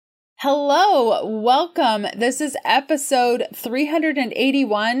Hello, welcome. This is episode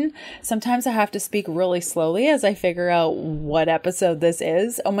 381. Sometimes I have to speak really slowly as I figure out what episode this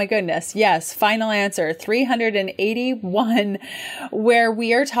is. Oh my goodness. Yes, final answer, 381, where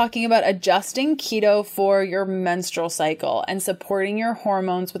we are talking about adjusting keto for your menstrual cycle and supporting your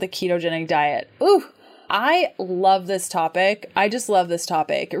hormones with a ketogenic diet. Ooh. I love this topic. I just love this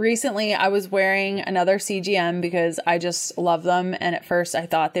topic. Recently, I was wearing another CGM because I just love them. And at first I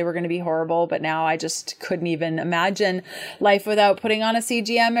thought they were going to be horrible, but now I just couldn't even imagine life without putting on a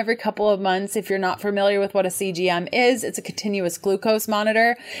CGM every couple of months. If you're not familiar with what a CGM is, it's a continuous glucose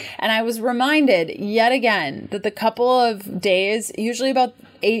monitor. And I was reminded yet again that the couple of days, usually about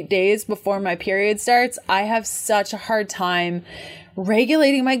 8 days before my period starts, I have such a hard time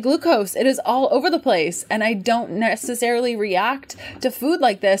regulating my glucose. It is all over the place. And I don't necessarily react to food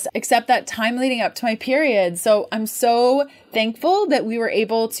like this, except that time leading up to my period. So I'm so thankful that we were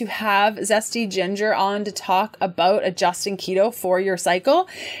able to have Zesty Ginger on to talk about adjusting keto for your cycle.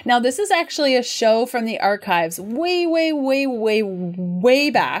 Now, this is actually a show from the archives way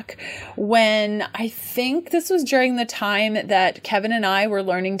back when I think this was during the time that Kevin and I were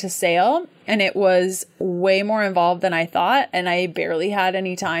learning to sail. And it was way more involved than I thought. And I barely had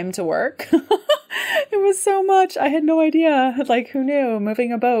any time to work. It was so much. I had no idea. Like, who knew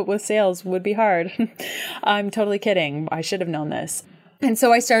moving a boat with sails would be hard? I'm totally kidding. I should have known this. And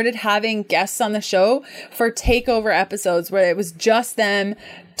so I started having guests on the show for takeover episodes where it was just them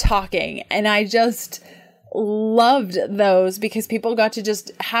talking. And I just loved those because people got to just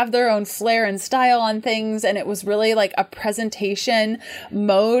have their own flair and style on things. And it was really like a presentation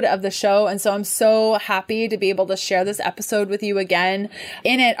mode of the show. And so I'm so happy to be able to share this episode with you again.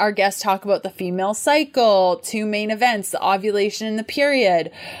 In it, our guests talk about the female cycle, 2 main events, the ovulation and the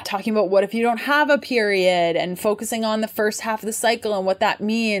period, talking about what if you don't have a period and focusing on the first half of the cycle and what that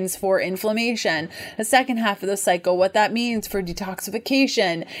means for inflammation, the second half of the cycle, what that means for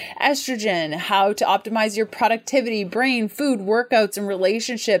detoxification, estrogen, how to optimize your productivity, brain, food, workouts, and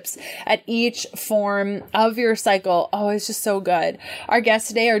relationships at each form of your cycle. Oh, it's just so good. Our guests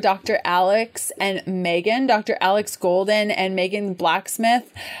today are Dr. Alex and Megan. Dr. Alex Golden and Megan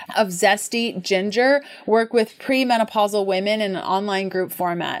Blacksmith of Zesty Ginger work with premenopausal women in an online group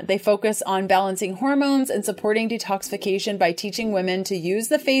format. They focus on balancing hormones and supporting detoxification by teaching women to use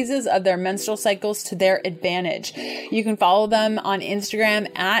the phases of their menstrual cycles to their advantage. You can follow them on Instagram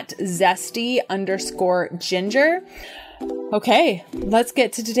at zesty_ginger. Okay, let's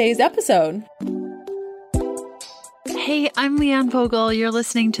get to today's episode. Hey, I'm Leanne Vogel. You're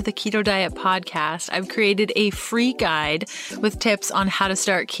listening to the Keto Diet Podcast. I've created a free guide with tips on how to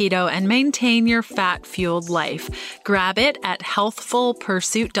start keto and maintain your fat-fueled life. Grab it at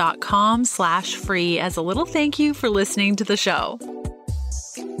healthfulpursuit.com/free as a little thank you for listening to the show.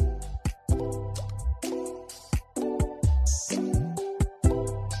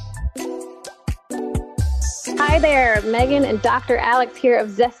 Hi there, Megan and Dr. Alex here of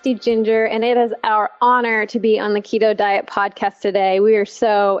Zesty Ginger, and it is our honor to be on the Keto Diet Podcast today. We are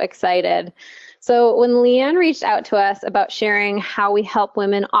so excited. So when Leanne reached out to us about sharing how we help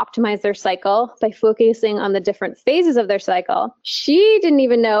women optimize their cycle by focusing on the different phases of their cycle, she didn't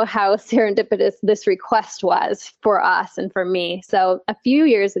even know how serendipitous this request was for us and for me. So a few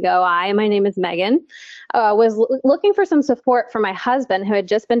years ago, my name is Megan, was looking for some support for my husband who had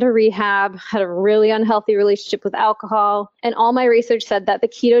just been to rehab, had a really unhealthy relationship with alcohol, and all my research said that the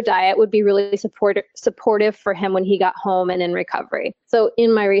keto diet would be really supportive for him when he got home and in recovery. So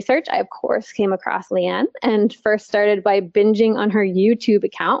in my research, I of course came across Leanne and first started by binging on her YouTube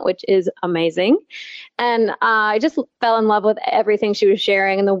account, which is amazing. And I just fell in love with everything she was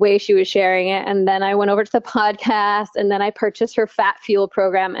sharing and the way she was sharing it. And then I went over to the podcast and then I purchased her Fat Fuel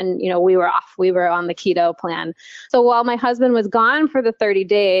program and, we were off. We were on the keto plan. So while my husband was gone for the 30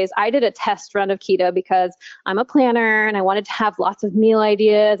 days, I did a test run of keto because I'm a planner and I wanted to have lots of meal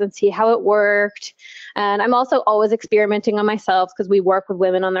ideas and see how it worked. And I'm also always experimenting on myself because we work with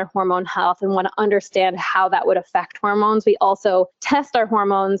women on their hormone health and want to understand how that would affect hormones. We also test our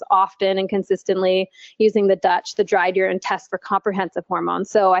hormones often and consistently using the dried urine test for comprehensive hormones.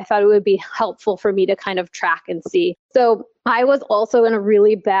 So I thought it would be helpful for me to kind of track and see. So I was also in a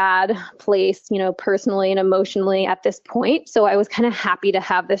really bad place, personally and emotionally at this point. So I was kind of happy to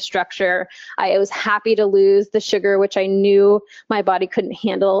have this structure. I was happy to lose the sugar, which I knew my body couldn't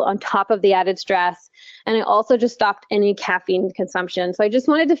handle on top of the added stress. And I also just stopped any caffeine consumption. So I just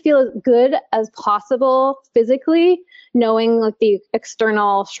wanted to feel as good as possible physically, knowing like the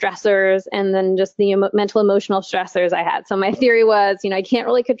external stressors and then just the mental, emotional stressors I had. So my theory was, I can't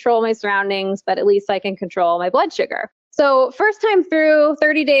really control my surroundings, but at least I can control my blood sugar. So first time through,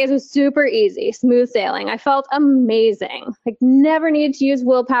 30 days was super easy, smooth sailing. I felt amazing. Like never needed to use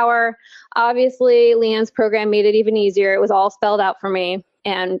willpower. Obviously, Leanne's program made it even easier. It was all spelled out for me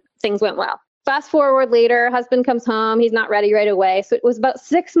and things went well. Fast forward later, husband comes home. He's not ready right away. So it was about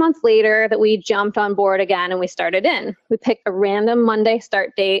 6 months later that we jumped on board again and we started in. We picked a random Monday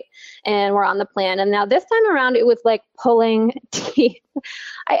start date and we're on the plan. And now this time around, it was like pulling teeth.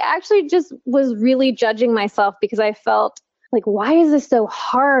 I actually just was really judging myself because I felt like, why is this so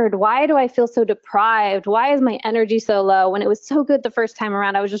hard? Why do I feel so deprived? Why is my energy so low? When it was so good the first time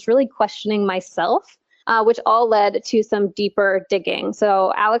around, I was just really questioning myself. Which all led to some deeper digging.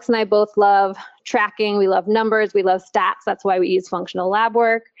 So Alex and I both love tracking. We love numbers. We love stats. That's why we use functional lab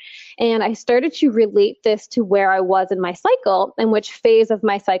work. And I started to relate this to where I was in my cycle and which phase of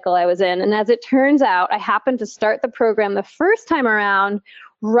my cycle I was in. And as it turns out, I happened to start the program the first time around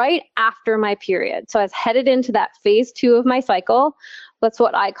right after my period. So I was headed into that phase 2 of my cycle. That's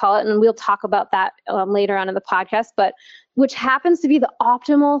what I call it. And we'll talk about that later on in the podcast, but which happens to be the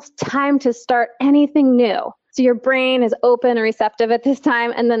optimal time to start anything new. So your brain is open and receptive at this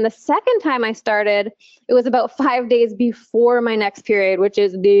time. And then the second time I started, it was about 5 days before my next period, which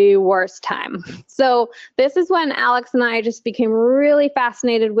is the worst time. So this is when Alex and I just became really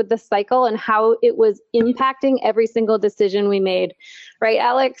fascinated with the cycle and how it was impacting every single decision we made. Right,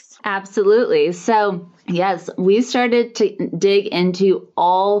 Alex? Absolutely. So yes, we started to dig into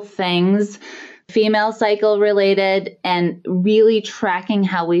all things female cycle related and really tracking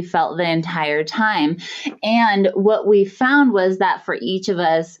how we felt the entire time. And what we found was that for each of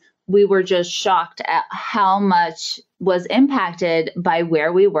us, we were just shocked at how much was impacted by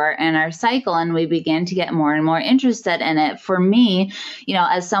where we were in our cycle. And we began to get more and more interested in it. For me,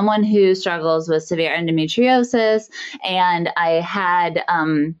 as someone who struggles with severe endometriosis, and I had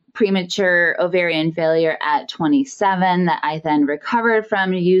premature ovarian failure at 27 that I then recovered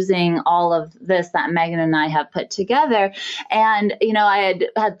from using all of this that Megan and I have put together. And, I had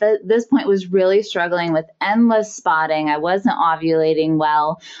at this point was really struggling with endless spotting. I wasn't ovulating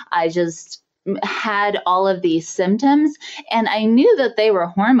well. I just had all of these symptoms, and I knew that they were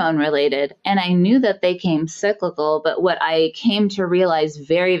hormone related and I knew that they came cyclical. But what I came to realize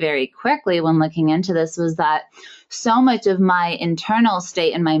very, very quickly when looking into this was that so much of my internal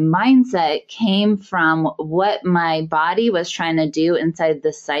state and my mindset came from what my body was trying to do inside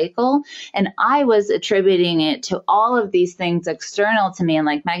the cycle. And I was attributing it to all of these things external to me. And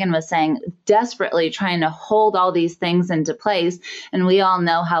like Megan was saying, desperately trying to hold all these things into place. And we all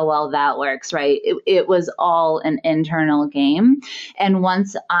know how well that works, right? It was all an internal game. And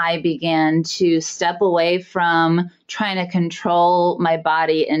once I began to step away from trying to control my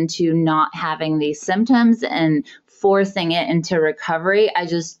body into not having these symptoms and forcing it into recovery, I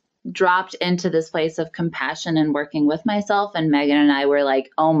just dropped into this place of compassion and working with myself. And Megan and I were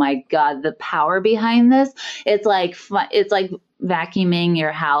like, oh my God, the power behind this. It's like vacuuming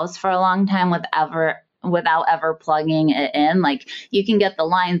your house for a long time without ever plugging it in. Like you can get the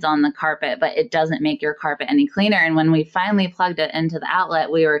lines on the carpet, but it doesn't make your carpet any cleaner. And when we finally plugged it into the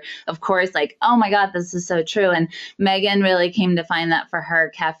outlet, we were, of course, like, oh my God, this is so true. And Megan really came to find that for her,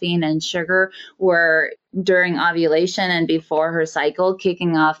 caffeine and sugar were during ovulation and before her cycle,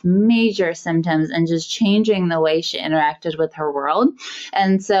 kicking off major symptoms and just changing the way she interacted with her world.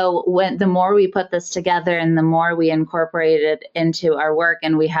 And so the more we put this together and the more we incorporate it into our work,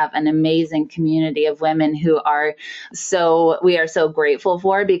 and we have an amazing community of women who we are so grateful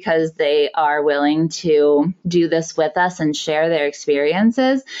for, because they are willing to do this with us and share their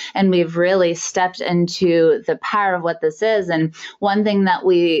experiences. And we've really stepped into the power of what this is. And one thing that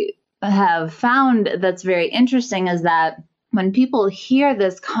we have found that's very interesting is that when people hear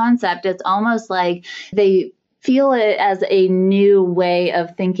this concept, it's almost like they feel it as a new way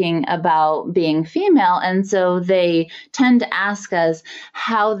of thinking about being female. And so they tend to ask us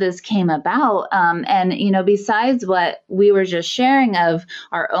how this came about. And besides what we were just sharing of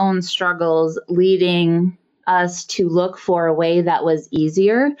our own struggles leading us to look for a way that was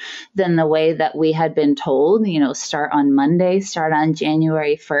easier than the way that we had been told, start on Monday, start on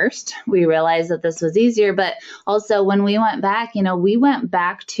January 1st. We realized that this was easier, but also when we went back, we went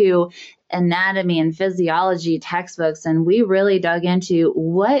back to anatomy and physiology textbooks, and we really dug into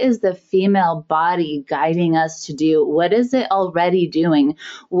what is the female body guiding us to do? What is it already doing?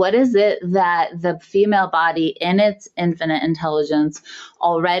 What is it that the female body in its infinite intelligence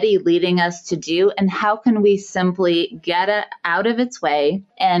already leading us to do? And how can we simply get it out of its way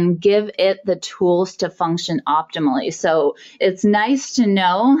and give it the tools to function optimally? So it's nice to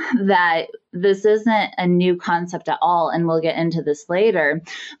know that this isn't a new concept at all, and we'll get into this later,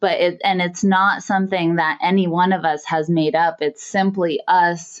 but it's not something that any one of us has made up. It's simply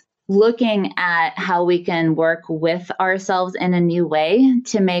us looking at how we can work with ourselves in a new way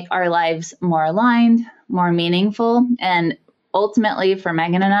to make our lives more aligned, more meaningful, and ultimately for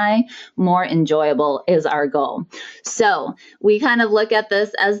Megan and I, more enjoyable is our goal. So we kind of look at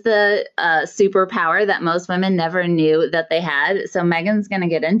this as the superpower that most women never knew that they had. So Megan's going to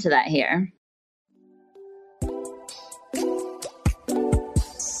get into that here.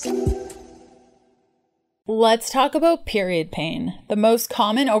 Let's talk about period pain. The most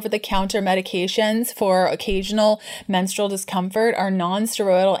common over-the-counter medications for occasional menstrual discomfort are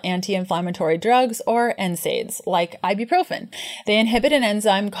non-steroidal anti-inflammatory drugs, or NSAIDs, like ibuprofen. They inhibit an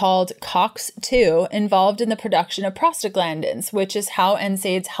enzyme called COX-2 involved in the production of prostaglandins, which is how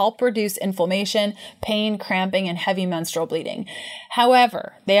NSAIDs help reduce inflammation, pain, cramping, and heavy menstrual bleeding.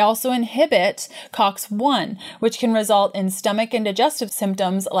 However, they also inhibit COX-1, which can result in stomach and digestive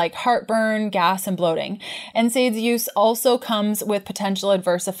symptoms like heartburn, gas, and bloating. NSAIDs use also comes with potential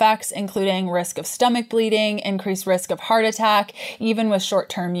adverse effects, including risk of stomach bleeding, increased risk of heart attack, even with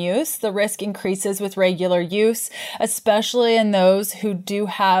short-term use. The risk increases with regular use, especially in those who do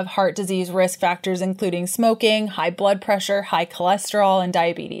have heart disease risk factors, including smoking, high blood pressure, high cholesterol, and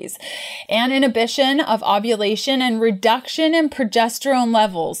diabetes. And inhibition of ovulation and reduction in progesterone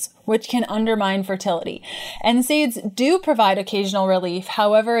levels, which can undermine fertility. NSAIDs do provide occasional relief.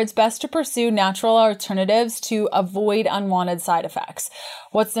 However, it's best to pursue natural alternatives to avoid unwanted side effects.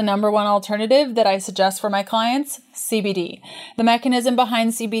 What's the number one alternative that I suggest for my clients? CBD. The mechanism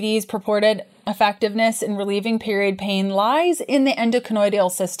behind CBD's purported effectiveness in relieving period pain lies in the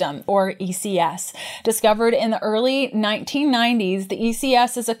endocrinoidal system, or ECS. Discovered in the early 1990s, the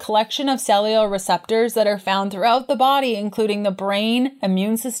ECS is a collection of cellular receptors that are found throughout the body, including the brain,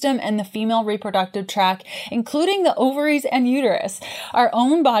 immune system, and the female reproductive tract, including the ovaries and uterus. Our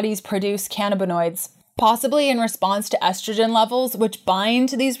own bodies produce cannabinoids, possibly in response to estrogen levels, which bind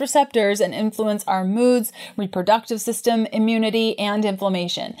to these receptors and influence our moods, reproductive system, immunity, and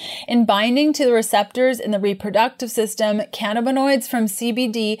inflammation. In binding to the receptors in the reproductive system, cannabinoids from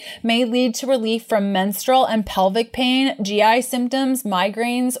CBD may lead to relief from menstrual and pelvic pain, GI symptoms,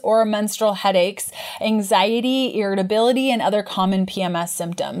 migraines, or menstrual headaches, anxiety, irritability, and other common PMS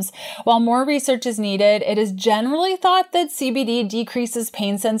symptoms. While more research is needed, it is generally thought that CBD decreases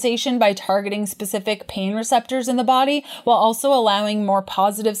pain sensation by targeting specific pain receptors in the body, while also allowing more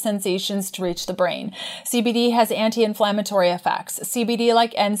positive sensations to reach the brain. CBD has anti-inflammatory effects. CBD,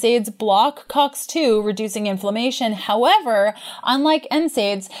 like NSAIDs, block COX-2, reducing inflammation. However, unlike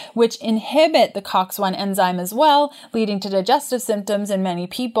NSAIDs, which inhibit the COX-1 enzyme as well, leading to digestive symptoms in many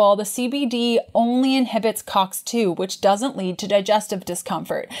people, the CBD only inhibits COX-2, which doesn't lead to digestive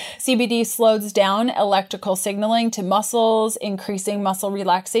discomfort. CBD slows down electrical signaling to muscles, increasing muscle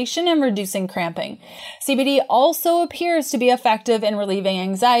relaxation and reducing cramping. CBD also appears to be effective in relieving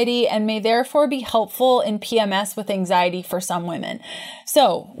anxiety and may therefore be helpful in PMS with anxiety for some women.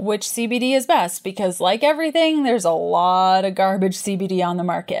 So, which CBD is best? Because like everything, there's a lot of garbage CBD on the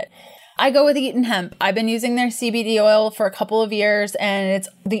market. I go with Eaton Hemp. I've been using their CBD oil for a couple of years, and it's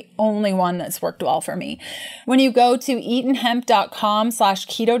the only one that's worked well for me. When you go to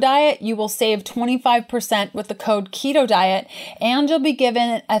eatonhemp.com/keto diet, you will save 25% with the code keto diet, and you'll be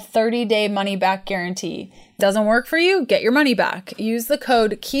given a 30-day money back guarantee. Doesn't work for you? Get your money back. Use the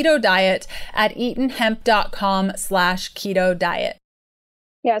code keto diet at eatonhemp.com/keto diet.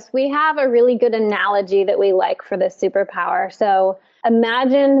 Yes, we have a really good analogy that we like for this superpower. So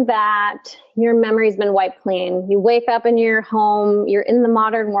imagine that your memory's been wiped clean. You wake up in your home, you're in the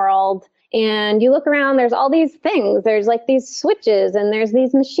modern world, and you look around, there's all these things. There's like these switches and there's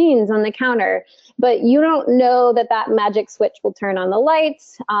these machines on the counter, but you don't know that that magic switch will turn on the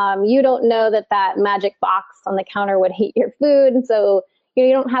lights. You don't know that that magic box on the counter would heat your food. So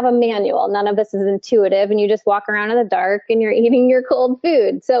you don't have a manual. None of this is intuitive, and you just walk around in the dark and you're eating your cold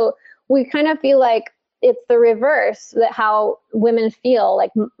food. So we kind of feel like it's the reverse, that how women feel,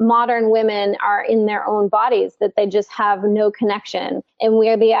 like modern women are in their own bodies, that they just have no connection. And we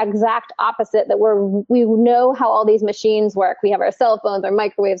are the exact opposite, that we know how all these machines work. We have our cell phones, our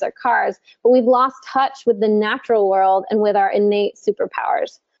microwaves, our cars, but we've lost touch with the natural world and with our innate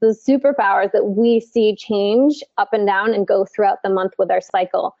superpowers. The superpowers that we see change up and down and go throughout the month with our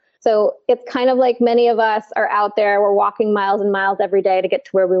cycle. So it's kind of like many of us are out there, we're walking miles and miles every day to get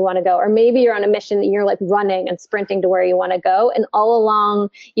to where we want to go. Or maybe you're on a mission that you're like running and sprinting to where you want to go. And all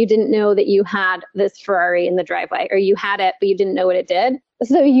along, you didn't know that you had this Ferrari in the driveway, or you had it, but you didn't know what it did.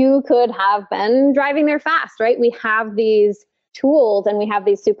 So you could have been driving there fast, right? We have these tools and we have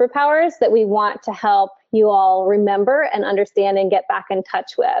these superpowers that we want to help you all remember and understand and get back in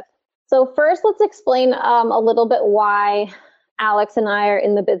touch with. So first, let's explain a little bit why Alex and I are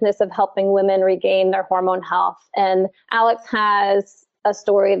in the business of helping women regain their hormone health. And Alex has a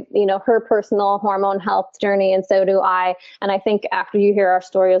story, her personal hormone health journey, and so do I. And I think after you hear our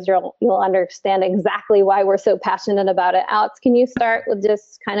stories, you'll understand exactly why we're so passionate about it. Alex, can you start with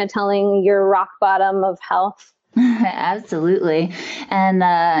just kind of telling your rock bottom of health? Absolutely. And,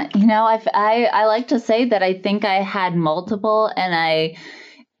 I like to say that I think I had multiple, and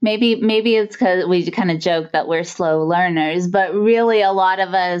maybe it's because we kind of joke that we're slow learners, but really a lot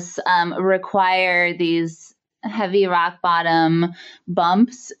of us require these heavy rock bottom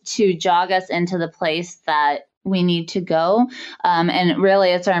bumps to jog us into the place that we need to go. And really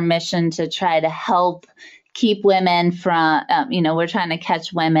it's our mission to try to help keep women from, we're trying to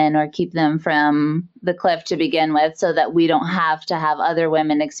catch women or keep them from the cliff to begin with, so that we don't have to have other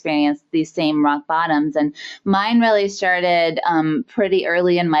women experience these same rock bottoms. And mine really started pretty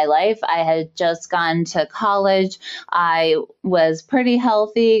early in my life. I had just gone to college. I was pretty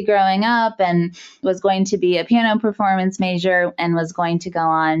healthy growing up and was going to be a piano performance major and was going to go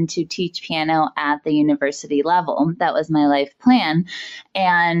on to teach piano at the university level. That was my life plan.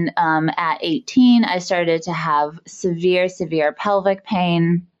 And at 18, I started to have severe pelvic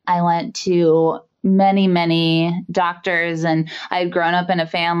pain. I went to many doctors, and I had grown up in a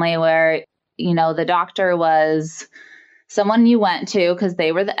family where, the doctor was someone you went to because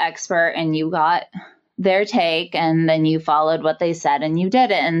they were the expert and you got their take and then you followed what they said and you did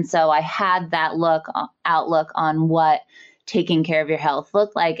it. And so I had that outlook on what taking care of your health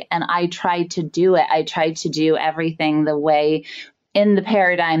looked like. And I tried to do it. I tried to do everything the way in the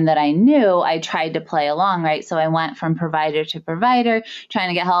paradigm that I knew. I tried to play along, right? So I went from provider to provider trying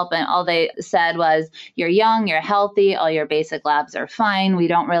to get help. And all they said was, you're young, you're healthy, all your basic labs are fine. We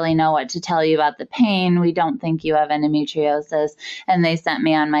don't really know what to tell you about the pain. We don't think you have endometriosis. And they sent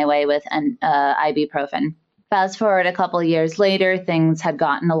me on my way with ibuprofen. Fast forward a couple of years later, things had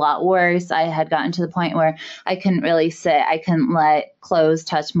gotten a lot worse. I had gotten to the point where I couldn't really sit. I couldn't let clothes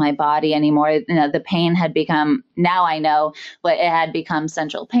touch my body anymore. The pain had become, now I know what it had become,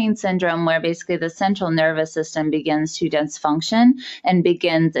 central pain syndrome, where basically the central nervous system begins to dysfunction and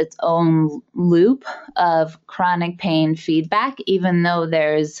begins its own loop of chronic pain feedback, even though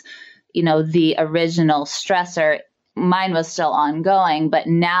there's, the original stressor. Mine was still ongoing, but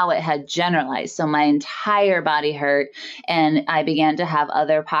now it had generalized. So my entire body hurt, and I began to have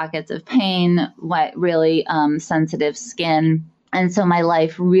other pockets of pain, really sensitive skin. And so my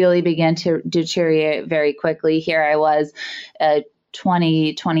life really began to deteriorate very quickly. Here I was, a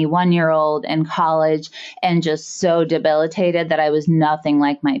 21-year-old in college, and just so debilitated that I was nothing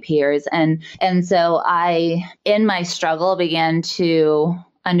like my peers. And so I, in my struggle, began to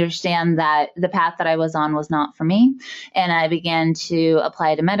understand that the path that I was on was not for me. And I began to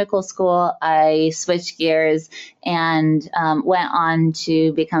apply to medical school. I switched gears and went on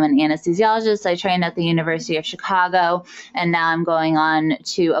to become an anesthesiologist. I trained at the University of Chicago, and now I'm going on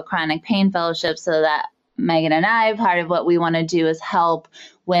to a chronic pain fellowship, so that Megan and I, part of what we want to do is help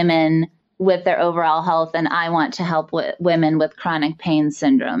women with their overall health, and I want to help women with chronic pain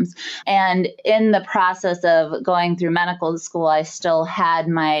syndromes. And in the process of going through medical school, I still had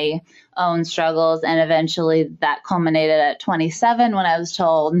my own struggles, and eventually that culminated at 27 when I was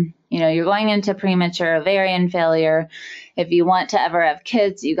told, you're going into premature ovarian failure. If you want to ever have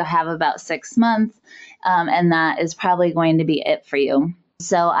kids, you have about 6 months, and that is probably going to be it for you.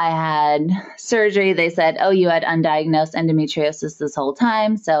 So I had surgery. They said, you had undiagnosed endometriosis this whole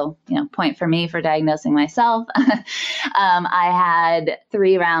time. So, point for me for diagnosing myself. I had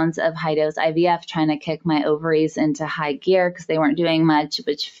 3 rounds of high-dose IVF trying to kick my ovaries into high gear because they weren't doing much,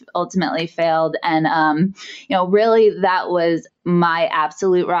 which ultimately failed. And, really that was my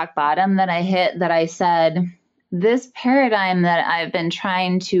absolute rock bottom that I hit, that I said, this paradigm that I've been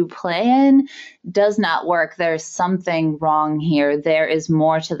trying to play in does not work. There's something wrong here. There is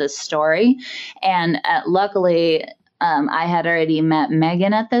more to the story. And luckily, I had already met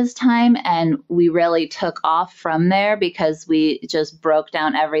Megan at this time, and we really took off from there because we just broke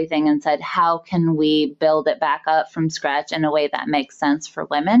down everything and said, how can we build it back up from scratch in a way that makes sense for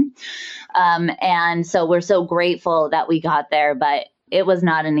women? And so we're so grateful that we got there, but it was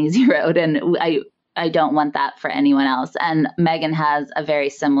not an easy road. And I don't want that for anyone else. And Megan has a very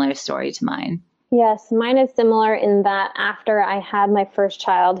similar story to mine. Yes, mine is similar in that after I had my first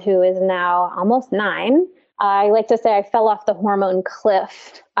child, who is now almost 9, I like to say I fell off the hormone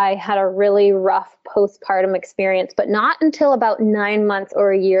cliff. I had a really rough postpartum experience, but not until about 9 months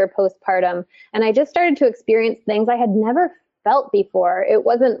or a year postpartum. And I just started to experience things I had never felt before. It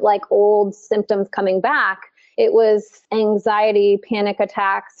wasn't like old symptoms coming back. It was anxiety, panic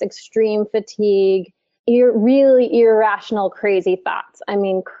attacks, extreme fatigue, really irrational, crazy thoughts. I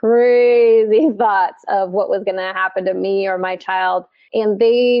mean, crazy thoughts of what was going to happen to me or my child. And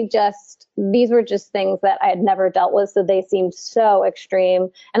these were just things that I had never dealt with. So they seemed so extreme.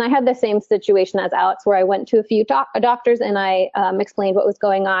 And I had the same situation as Alex, where I went to a few doctors and I explained what was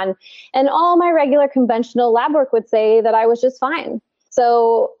going on. And all my regular conventional lab work would say that I was just fine.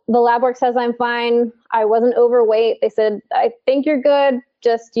 So the lab work says I'm fine. I wasn't overweight. They said, I think you're good.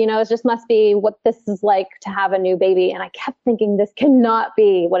 Just, it just must be what this is like to have a new baby. And I kept thinking, this cannot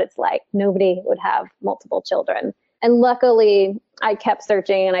be what it's like. Nobody would have multiple children. And luckily, I kept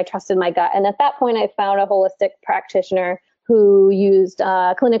searching and I trusted my gut. And at that point, I found a holistic practitioner who used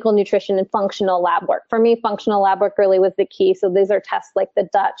clinical nutrition and functional lab work. For me, functional lab work really was the key. So these are tests like the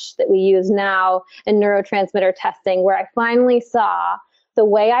Dutch that we use now and neurotransmitter testing, where I finally saw the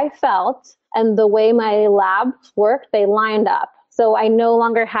way I felt and the way my labs worked, they lined up. So I no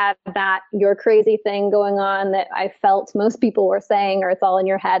longer had that "you're crazy" thing going on that I felt most people were saying, or it's all in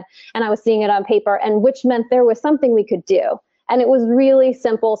your head. And I was seeing it on paper, and which meant there was something we could do. And it was really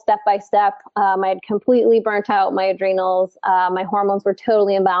simple, step by step. I had completely burnt out my adrenals. My hormones were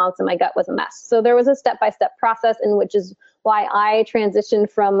totally imbalanced and my gut was a mess. So there was a step-by-step process, in which is why I transitioned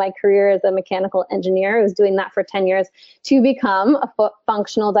from my career as a mechanical engineer, I was doing that for 10 years, to become a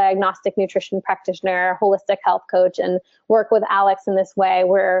functional diagnostic nutrition practitioner, holistic health coach, and work with Alex in this way,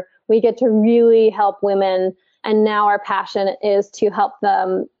 where we get to really help women. And now our passion is to help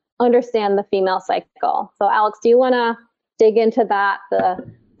them understand the female cycle. So Alex, do you want to dig into that, the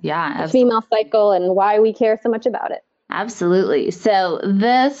female cycle and why we care so much about it? Absolutely. So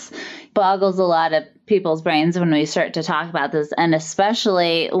this boggles a lot of people's brains when we start to talk about this, and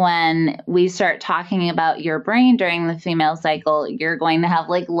especially when we start talking about your brain during the female cycle, you're going to have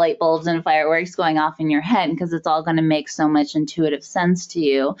like light bulbs and fireworks going off in your head, because it's all going to make so much intuitive sense to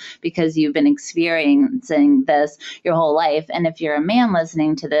you because you've been experiencing this your whole life. And if you're a man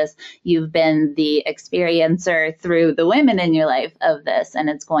listening to this, you've been the experiencer through the women in your life of this, and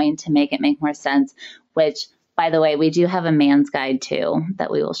it's going to make it make more sense, which, by the way, we do have a man's guide too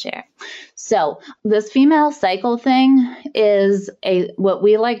that we will share. So this female cycle thing is what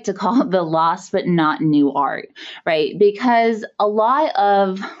we like to call the lost but not new art, right? Because a lot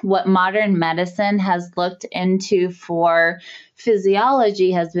of what modern medicine has looked into for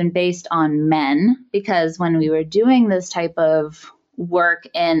physiology has been based on men, because when we were doing this type of work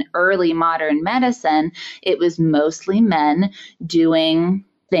in early modern medicine, it was mostly men doing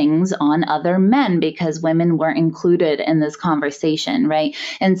things on other men because women weren't included in this conversation, right?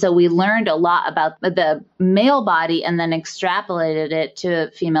 And so we learned a lot about the male body and then extrapolated it to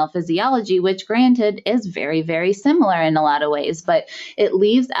female physiology, which granted is very, very similar in a lot of ways, but it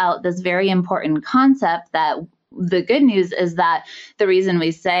leaves out this very important concept that the good news is that the reason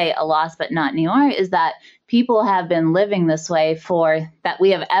we say a lost but not new art is that people have been living this way that we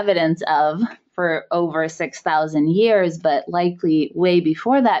have evidence of for over 6,000 years, but likely way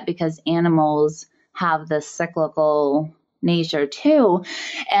before that, because animals have this cyclical nature too.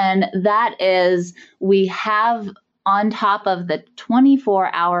 And that is, we have, on top of the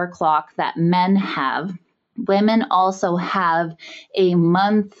 24-hour clock that men have, women also have a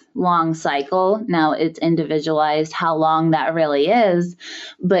month-long cycle. Now, it's individualized how long that really is,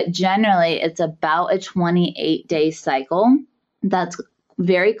 but generally it's about a 28-day cycle. That's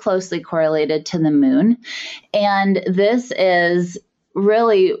very closely correlated to the moon. And this is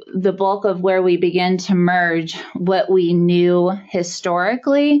really the bulk of where we begin to merge what we knew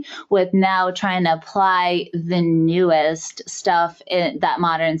historically with now trying to apply the newest stuff that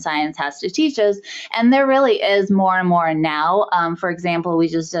modern science has to teach us. And there really is more and more now. For example, we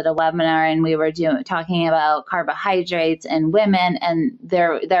just did a webinar and we were talking about carbohydrates in women, and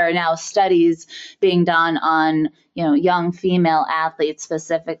there are now studies being done on young female athletes,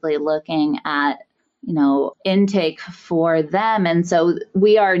 specifically looking at intake for them. And so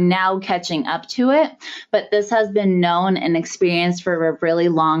we are now catching up to it, but this has been known and experienced for a really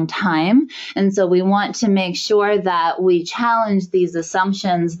long time. And so we want to make sure that we challenge these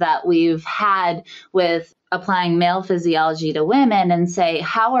assumptions that we've had with applying male physiology to women and say,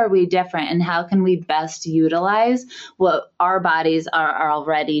 how are we different and how can we best utilize what our bodies are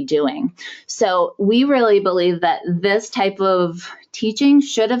already doing? So we really believe that this type of teaching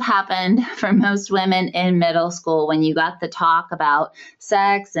should have happened for most women in middle school when you got the talk about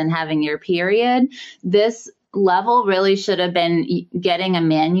sex and having your period. This level really should have been getting a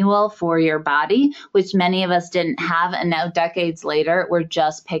manual for your body, which many of us didn't have. And now decades later, we're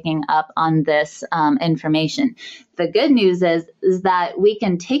just picking up on this information. The good news is that we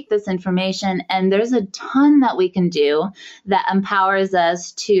can take this information, and there's a ton that we can do that empowers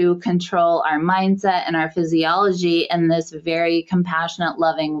us to control our mindset and our physiology in this very compassionate,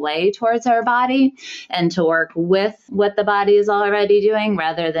 loving way towards our body, and to work with what the body is already doing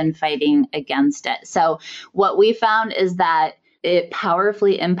rather than fighting against it. So what we found is that it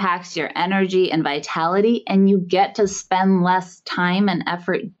powerfully impacts your energy and vitality, and you get to spend less time and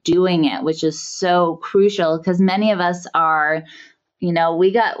effort doing it, which is so crucial because many of us are,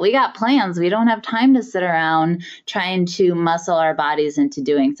 we got plans. We don't have time to sit around trying to muscle our bodies into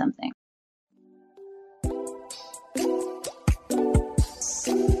doing something.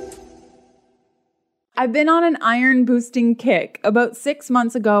 I've been on an iron boosting kick. About 6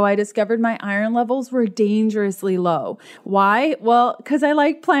 months ago, I discovered my iron levels were dangerously low. Why? Well, because I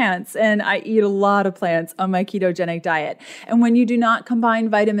like plants and I eat a lot of plants on my ketogenic diet. And when you do not combine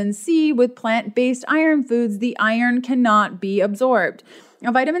vitamin C with plant-based iron foods, the iron cannot be absorbed.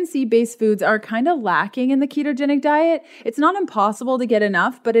 Now, vitamin C-based foods are kind of lacking in the ketogenic diet. It's not impossible to get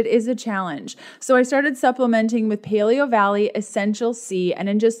enough, but it is a challenge. So I started supplementing with Paleo Valley Essential C, and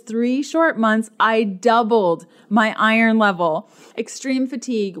in just 3 short months, I doubled my iron level. Extreme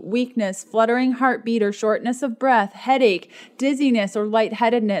fatigue, weakness, fluttering heartbeat or shortness of breath, headache, dizziness or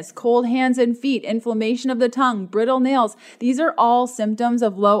lightheadedness, cold hands and feet, inflammation of the tongue, brittle nails. These are all symptoms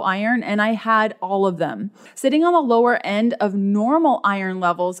of low iron, and I had all of them. Sitting on the lower end of normal iron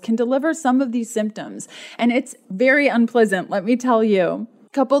levels can deliver some of these symptoms, and it's very unpleasant, let me tell you.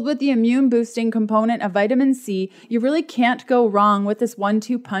 Coupled with the immune boosting component of vitamin C, you really can't go wrong with this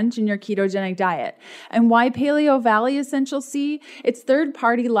 1-2 punch in your ketogenic diet. And why Paleo Valley Essential C? It's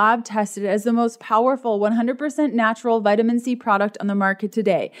third-party lab tested as the most powerful 100% natural vitamin C product on the market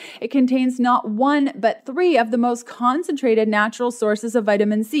today. It contains not 1, but 3 of the most concentrated natural sources of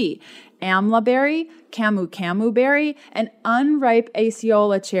vitamin C: amla berry, camu berry, and unripe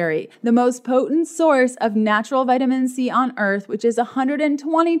aceola cherry, the most potent source of natural vitamin C on earth, which is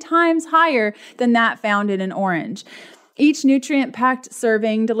 120 times higher than that found in an orange. Each nutrient-packed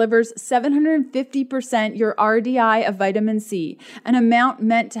serving delivers 750% your RDI of vitamin C, an amount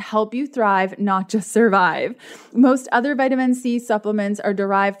meant to help you thrive, not just survive. Most other vitamin C supplements are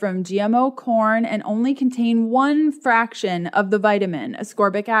derived from GMO corn and only contain 1 fraction of the vitamin,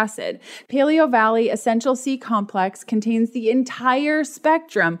 ascorbic acid. Paleo Valley Essential C Complex contains the entire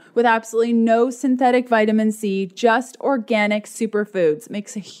spectrum with absolutely no synthetic vitamin C, just organic superfoods.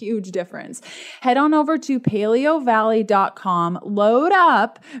 Makes a huge difference. Head on over to paleovalley.com, load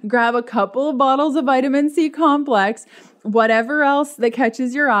up, grab a couple of bottles of vitamin C complex, whatever else that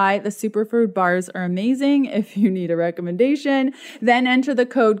catches your eye. The superfood bars are amazing if you need a recommendation. Then enter the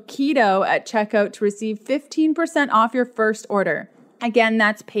code KETO at checkout to receive 15% off your first order. Again,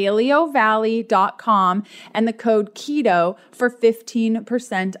 that's paleovalley.com and the code KETO for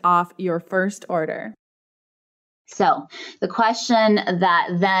 15% off your first order. So the question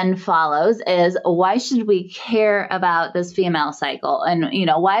that then follows is, why should we care about this female cycle? And,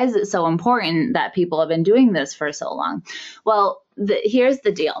 why is it so important that people have been doing this for so long? Well, here's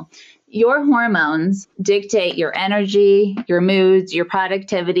the deal. Your hormones dictate your energy, your moods, your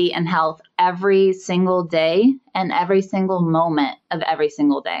productivity, and health every single day and every single moment of every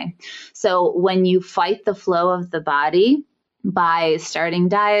single day. So when you fight the flow of the body by starting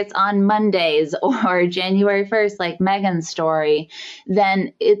diets on Mondays or January 1st, like Megan's story,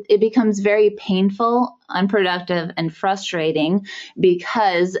 then it becomes very painful, unproductive, and frustrating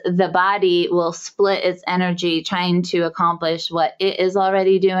because the body will split its energy trying to accomplish what it is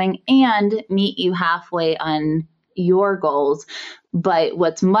already doing and meet you halfway on your goals. But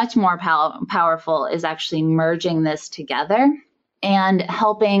what's much more powerful is actually merging this together and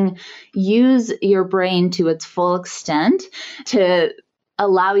helping use your brain to its full extent to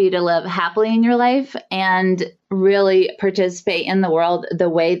allow you to live happily in your life and really participate in the world the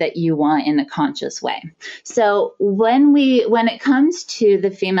way that you want, in a conscious way. So when it comes to the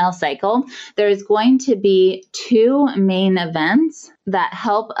female cycle, there's going to be 2 main events that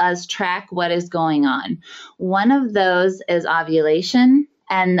help us track what is going on. One of those is ovulation,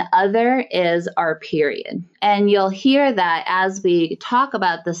 and the other is our period. And you'll hear that as we talk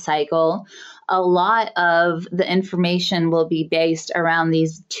about the cycle, a lot of the information will be based around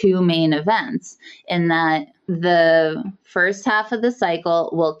these 2 main events, in that the first half of the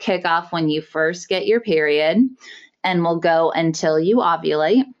cycle will kick off when you first get your period and will go until you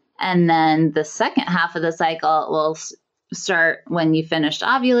ovulate. And then the second half of the cycle will start when you finished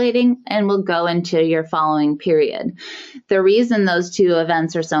ovulating and will go into your following period. The reason those two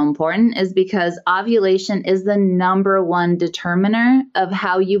events are so important is because ovulation is the number one determiner of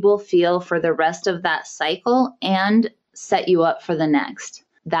how you will feel for the rest of that cycle and set you up for the next.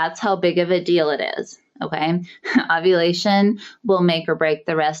 That's how big of a deal it is. Okay. Ovulation will make or break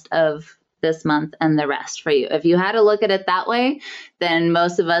the rest of this month and the rest for you. If you had to look at it that way, then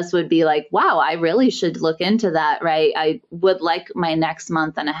most of us would be like, wow, I really should look into that, right? I would like my next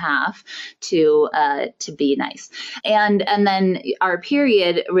month and a half to be nice. And then our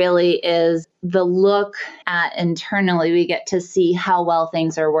period really is the look at internally. We get to see how well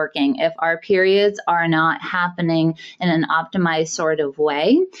things are working. If our periods are not happening in an optimized sort of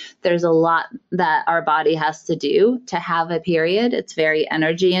way, there's a lot that our body has to do to have a period. It's very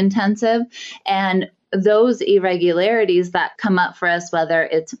energy intensive. And those irregularities that come up for us, whether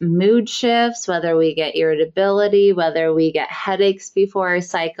it's mood shifts, whether we get irritability, whether we get headaches before our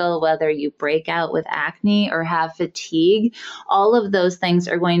cycle, whether you break out with acne or have fatigue, all of those things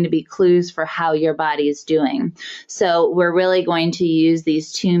are going to be clues for how your body's doing. So we're really going to use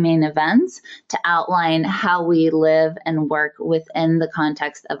these two main events to outline how we live and work within the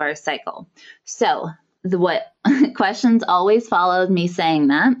context of our cycle. So what questions always followed me saying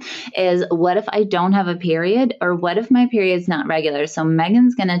that is, what if I don't have a period, or what if my period's not regular? So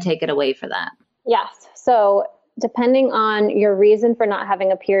Megan's going to take it away for that. Yes. So depending on your reason for not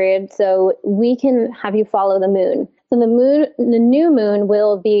having a period, so we can have you follow the moon. So the new moon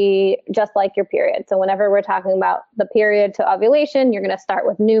will be just like your period. So whenever we're talking about the period to ovulation, you're going to start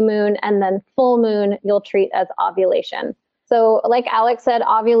with new moon, and then full moon you'll treat as ovulation. So like Alex said,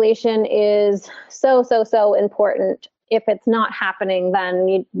 ovulation is so important. If it's not happening,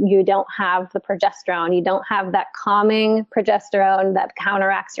 then you don't have the progesterone. You don't have that calming progesterone that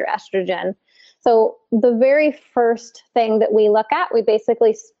counteracts your estrogen. So the very first thing that we look at, we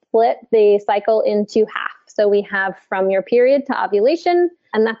basically split the cycle into half. So we have from your period to ovulation,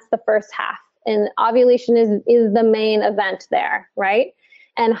 and that's the first half. And ovulation is the main event there, right?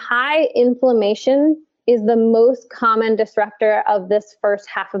 And high inflammation is the most common disruptor of this first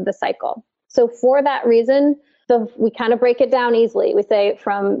half of the cycle. So for that reason, we kind of break it down easily. We say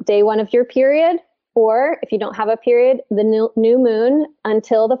from day one of your period, or if you don't have a period, the new moon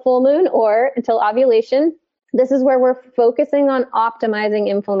until the full moon or until ovulation. This is where we're focusing on optimizing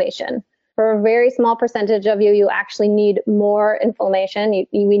inflammation. For a very small percentage of you actually need more inflammation.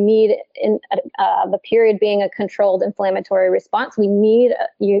 We need the period being a controlled inflammatory response. We need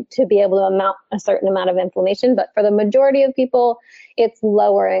you to be able to mount a certain amount of inflammation. But for the majority of people, it's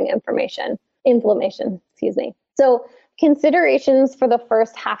lowering inflammation. So considerations for the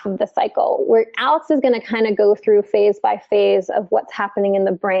first half of the cycle, where Alex is going to kind of go through phase by phase of what's happening in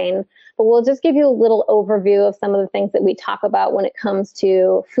the brain, but we'll just give you a little overview of some of the things that we talk about when it comes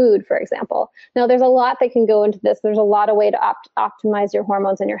to food, for example. Now, there's a lot that can go into this. There's a lot of way to optimize your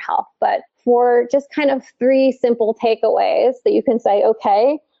hormones and your health, but for just kind of 3 simple takeaways that you can say,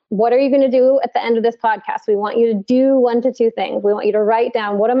 okay, what are you going to do at the end of this podcast? We want you to do 1 to 2 things. We want you to write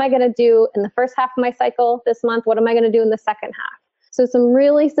down, what am I going to do in the first half of my cycle this month? What am I going to do in the second half? So some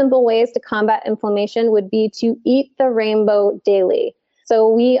really simple ways to combat inflammation would be to eat the rainbow daily.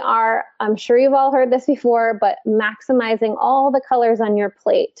 So I'm sure you've all heard this before, but maximizing all the colors on your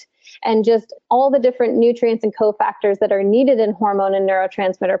plate and just all the different nutrients and cofactors that are needed in hormone and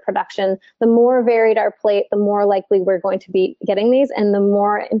neurotransmitter production. The more varied our plate, the more likely we're going to be getting these, and the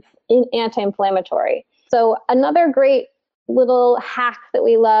more anti-inflammatory. So another great little hack that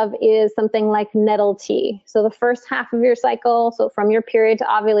we love is something like nettle tea. So the first half of your cycle, so from your period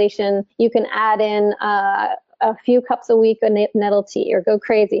to ovulation, you can add in a few cups a week of nettle tea, or go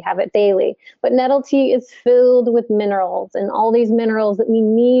crazy, have it daily. But nettle tea is filled with minerals, and all these minerals that we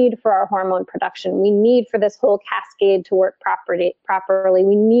need for our hormone production. We need for this whole cascade to work properly.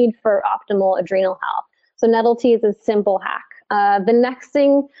 We need for optimal adrenal health. So nettle tea is a simple hack. The next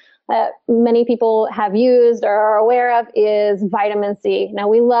thing that many people have used or are aware of is vitamin C. Now,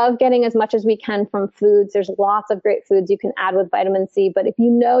 we love getting as much as we can from foods. There's lots of great foods you can add with vitamin C, but if you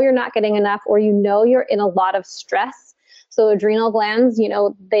know you're not getting enough, or you know you're in a lot of stress, so adrenal glands,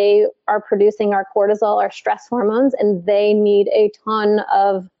 they are producing our cortisol, our stress hormones, and they need a ton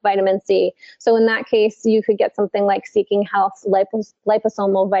of vitamin C. So in that case, you could get something like Seeking Health's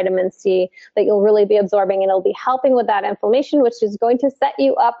liposomal vitamin C that you'll really be absorbing, and it'll be helping with that inflammation, which is going to set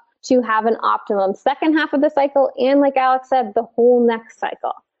you up to have an optimum second half of the cycle, and like Alex said, the whole next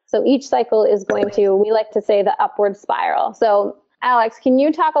cycle. So each cycle is going to, we like to say, the upward spiral. So Alex, can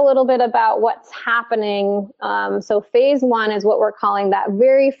you talk a little bit about what's happening? So phase 1 is what we're calling that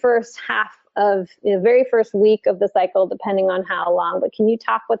very first half of the very first week of the cycle, depending on how long. But can you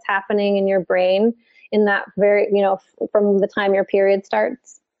talk what's happening in your brain in that very, from the time your period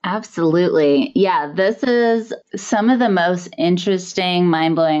starts? Absolutely. Yeah, this is some of the most interesting,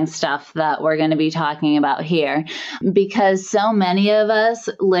 mind-blowing stuff that we're going to be talking about here, because so many of us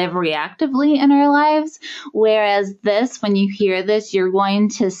live reactively in our lives, whereas this, when you hear this, you're going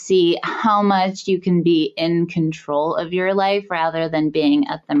to see how much you can be in control of your life rather than being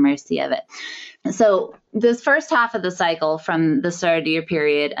at the mercy of it. So this first half of the cycle from the start of your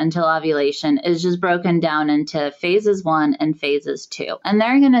period until ovulation is just broken down into phases 1 and phases 2. And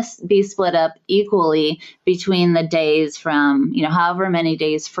they're going to be split up equally between the days from, however many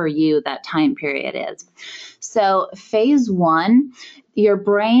days for you that time period is. So phase 1, your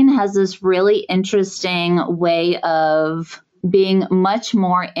brain has this really interesting way of being much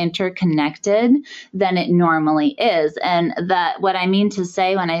more interconnected than it normally is. And that what I mean to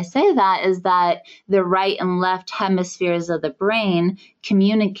say when I say that is that the right and left hemispheres of the brain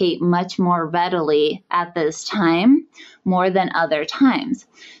communicate much more readily at this time, more than other times.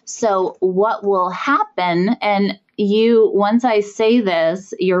 So what will happen, and once I say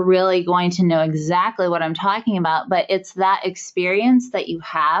this, you're really going to know exactly what I'm talking about, but it's that experience that you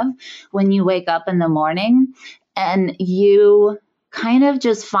have when you wake up in the morning and you kind of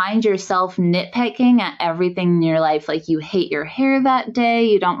just find yourself nitpicking at everything in your life. Like you hate your hair that day.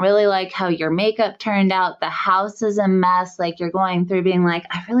 You don't really like how your makeup turned out. The house is a mess. Like you're going through being like,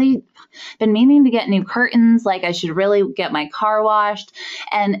 I really been meaning to get new curtains. Like I should really get my car washed,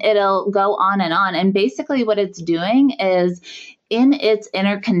 and it'll go on. And basically what it's doing is, in its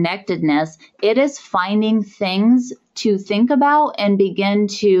interconnectedness, it is finding things to think about and begin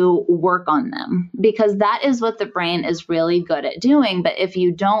to work on them, because that is what the brain is really good at doing. But if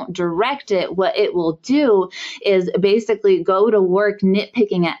you don't direct it, what it will do is basically go to work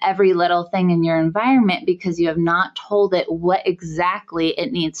nitpicking at every little thing in your environment because you have not told it what exactly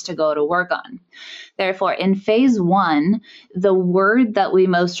it needs to go to work on. Therefore, in phase 1, the word that we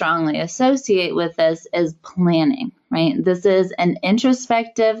most strongly associate with this is planning, right? This is an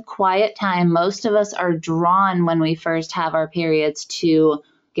introspective, quiet time. Most of us are drawn when we first have our periods to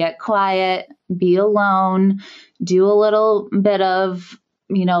get quiet, be alone, do a little bit of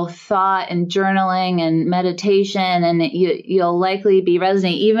thought and journaling and meditation, and you'll likely be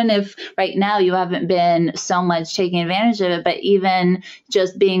resonating, even if right now you haven't been so much taking advantage of it, but even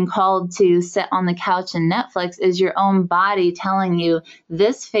just being called to sit on the couch and Netflix is your own body telling you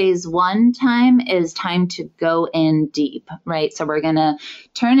this phase 1 time is time to go in deep, right? So we're going to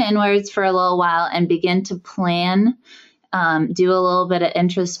turn inwards for a little while and begin to plan, do a little bit of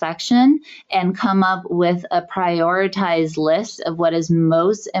introspection, and come up with a prioritized list of what is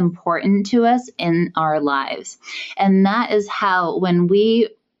most important to us in our lives. And that is how, when we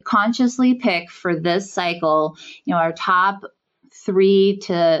consciously pick for this cycle, our top 3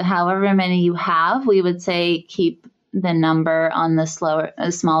 to however many you have, we would say keep the number on the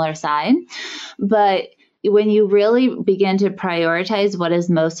smaller side. But when you really begin to prioritize what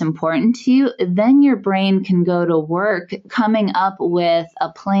is most important to you, then your brain can go to work coming up with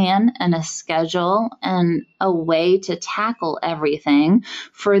a plan and a schedule and a way to tackle everything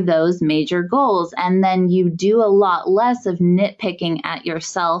for those major goals. And then you do a lot less of nitpicking at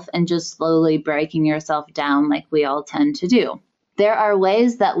yourself and just slowly breaking yourself down like we all tend to do. There are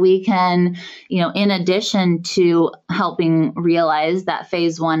ways that we can, in addition to helping realize that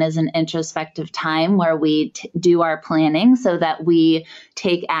phase 1 is an introspective time where we do our planning so that we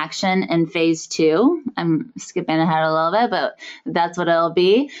take action in phase 2. I'm skipping ahead a little bit, but that's what it'll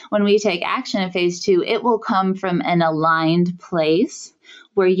be. When we take action in phase 2, it will come from an aligned place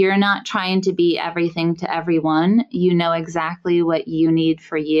where you're not trying to be everything to everyone. You know exactly what you need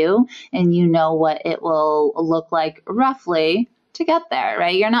for you, and you know what it will look like roughly to get there,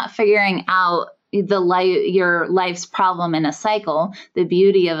 right? You're not figuring out your life's problem in a cycle. The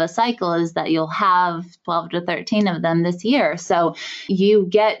beauty of a cycle is that you'll have 12 to 13 of them this year. So you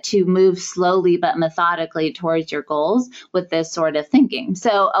get to move slowly but methodically towards your goals with this sort of thinking.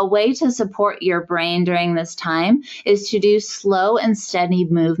 So a way to support your brain during this time is to do slow and steady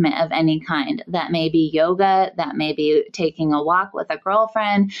movement of any kind. That may be yoga, that may be taking a walk with a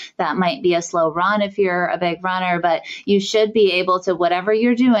girlfriend, that might be a slow run if you're a big runner, but you should be able to, whatever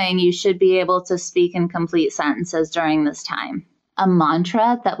you're doing, you should be able to speak in complete sentences during this time. A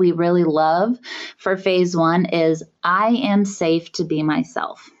mantra that we really love for phase 1 is, I am safe to be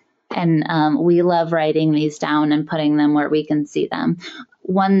myself. And we love writing these down and putting them where we can see them.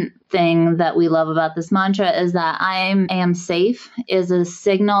 one thing that we love about this mantra is that I am safe is a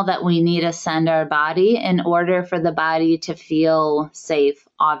signal that we need to send our body in order for the body to feel safe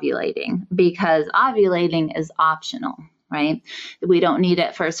ovulating, because ovulating is optional, right? We don't need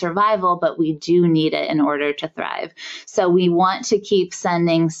it for survival, but we do need it in order to thrive. So we want to keep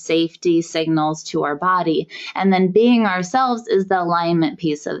sending safety signals to our body. And then being ourselves is the alignment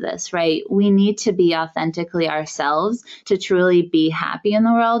piece of this, right? We need to be authentically ourselves to truly be happy in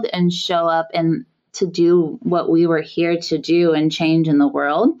the world and show up and to do what we were here to do and change in the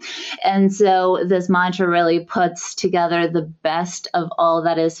world. And so this mantra really puts together the best of all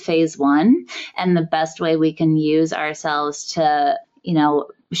that is phase one and the best way we can use ourselves to,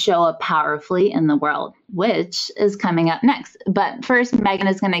 show up powerfully in the world, which is coming up next. But first, Megan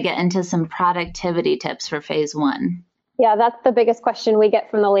is going to get into some productivity tips for phase one. Yeah, that's the biggest question we get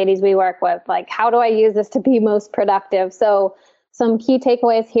from the ladies we work with. Like, how do I use this to be most productive? So some key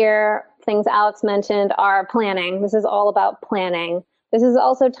takeaways here. Things Alex mentioned are planning. This is all about planning. This is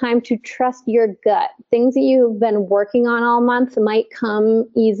also time to trust your gut. Things that you've been working on all month might come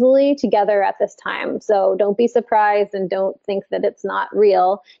easily together at this time. So don't be surprised and don't think that it's not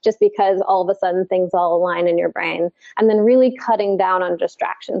real just because all of a sudden things all align in your brain. And then really cutting down on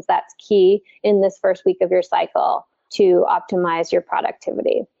distractions. That's key in this first week of your cycle to optimize your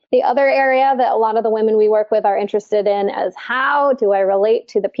productivity. The other area that a lot of the women we work with are interested in is how do I relate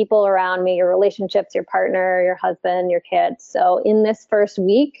to the people around me, your relationships, your partner, your husband, your kids. So in this first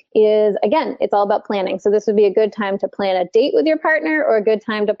week is, again, it's all about planning. So this would be a good time to plan a date with your partner or a good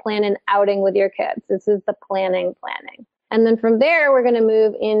time to plan an outing with your kids. This is the planning. And then from there, we're going to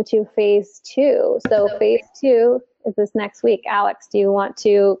move into phase two. So phase two is this next week. Alex, do you want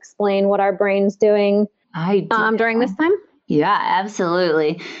to explain what our brain's doing during this time? Yeah,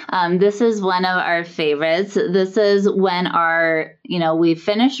 absolutely. This is one of our favorites. This is when we've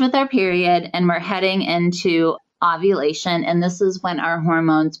finished with our period and we're heading into ovulation. And this is when our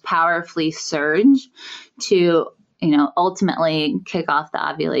hormones powerfully surge to ultimately kick off the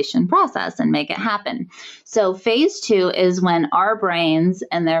ovulation process and make it happen. So phase two is when our brains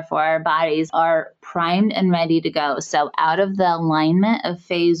and therefore our bodies are primed and ready to go. So out of the alignment of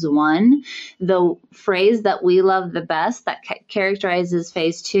phase one, the phrase that we love the best that characterizes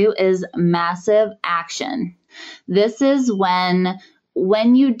phase two is massive action. This is when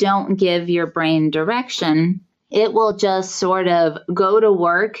you don't give your brain direction, it will just sort of go to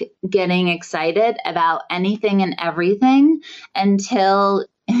work getting excited about anything and everything until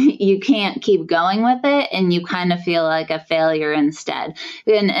you can't keep going with it and you kind of feel like a failure instead.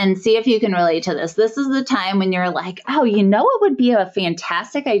 And see if you can relate to this. This is the time when you're like, oh, what would be a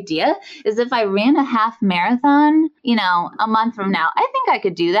fantastic idea is if I ran a half marathon, a month from now. I think I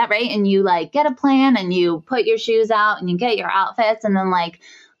could do that, right? And you get a plan and you put your shoes out and you get your outfits and then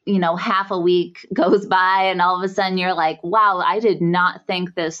half a week goes by and all of a sudden you're like, wow, I did not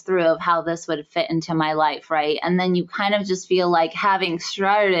think this through of how this would fit into my life, right? And then you kind of just feel like having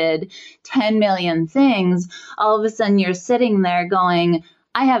started 10 million things, all of a sudden you're sitting there going,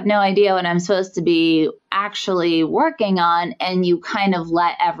 I have no idea what I'm supposed to be actually working on. And you kind of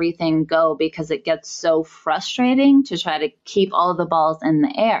let everything go because it gets so frustrating to try to keep all the balls in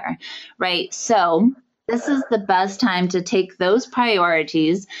the air, right? So this is the best time to take those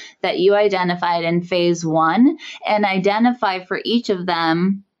priorities that you identified in phase one and identify for each of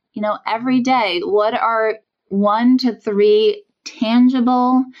them, every day, what are 1 to 3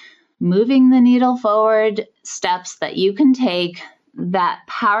 tangible, moving the needle forward steps that you can take that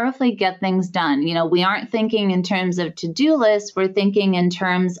powerfully get things done. We aren't thinking in terms of to-do lists. We're thinking in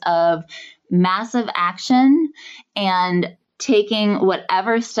terms of massive action and taking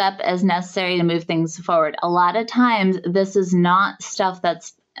whatever step is necessary to move things forward. A lot of times, this is not stuff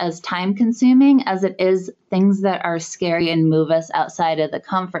that's as time consuming as it is things that are scary and move us outside of the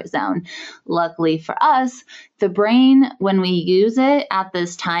comfort zone. Luckily for us, the brain, when we use it at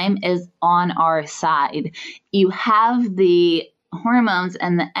this time, is on our side. You have the hormones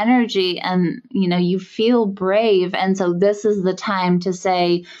and the energy and, you feel brave. And so this is the time to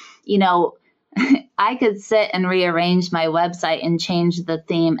say, I could sit and rearrange my website and change the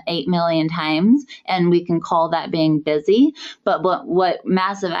theme 8 million times, and we can call that being busy. But what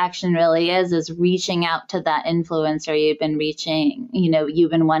massive action really is reaching out to that influencer you've been reaching,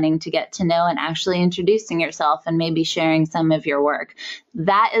 you've been wanting to get to know and actually introducing yourself and maybe sharing some of your work.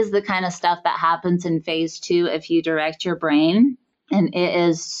 That is the kind of stuff that happens in phase two if you direct your brain, and it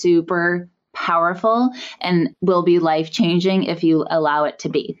is super powerful and will be life-changing if you allow it to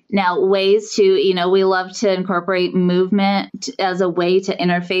be. Now, ways to, we love to incorporate movement as a way to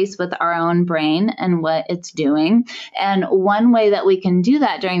interface with our own brain and what it's doing. And one way that we can do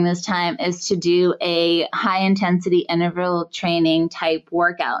that during this time is to do a high-intensity interval training type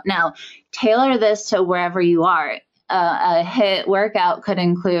workout. Now, tailor this to wherever you are. A HIIT workout could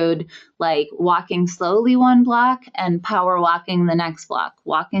include like walking slowly one block and power walking the next block,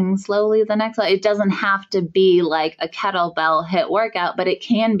 walking slowly the next block. It doesn't have to be like a kettlebell HIIT workout, but it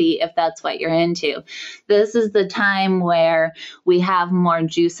can be if that's what you're into. This is the time where we have more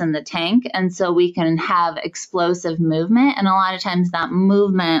juice in the tank, and so we can have explosive movement. And a lot of times that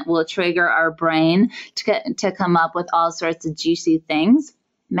movement will trigger our brain to come up with all sorts of juicy things.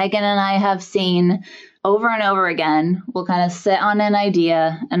 Megan and I have seen over and over again, we'll kind of sit on an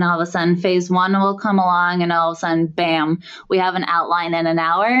idea and all of a sudden phase one will come along and all of a sudden, bam, we have an outline in an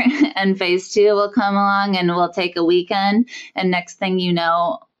hour and phase two will come along and we'll take a weekend. And next thing you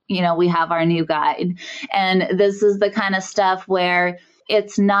know, we have our new guide. And this is the kind of stuff where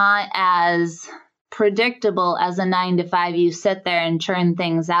it's not as predictable as a 9 to 5. You sit there and churn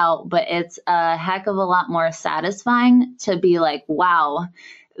things out, but it's a heck of a lot more satisfying to be like, wow,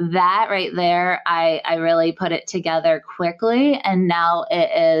 that right there, I really put it together quickly, and now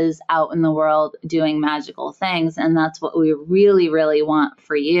it is out in the world doing magical things. And that's what we really, really want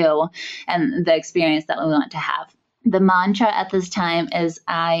for you and the experience that we want to have. The mantra at this time is,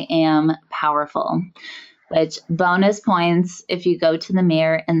 I am powerful, which bonus points if you go to the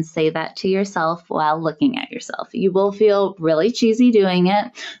mirror and say that to yourself while looking at yourself. You will feel really cheesy doing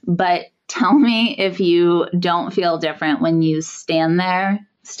it, but tell me if you don't feel different when you stand there,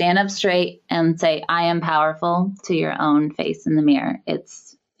 stand up straight and say, I am powerful to your own face in the mirror.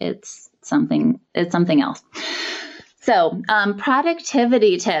 It's something else. So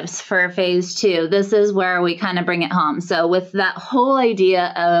productivity tips for phase two. This is where we kind of bring it home. So with that whole idea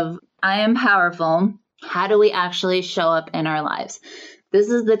of I am powerful, how do we actually show up in our lives? This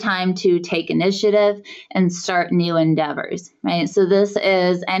is the time to take initiative and start new endeavors, right? So this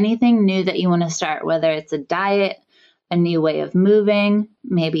is anything new that you want to start, whether it's a diet, a new way of moving,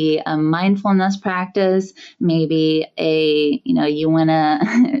 maybe a mindfulness practice, maybe you want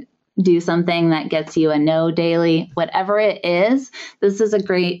to do something that gets you a no daily, whatever it is, this is a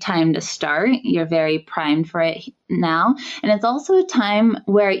great time to start. You're very primed for it now. And it's also a time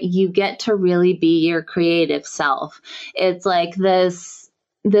where you get to really be your creative self. It's like this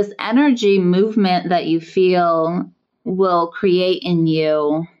energy movement that you feel will create in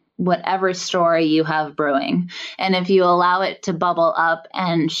you whatever story you have brewing. And if you allow it to bubble up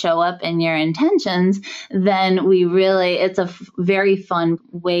and show up in your intentions, then it's a very fun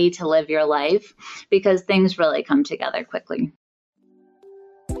way to live your life because things really come together quickly.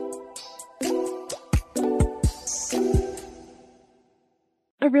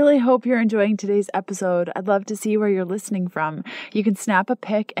 I really hope you're enjoying today's episode. I'd love to see where you're listening from. You can snap a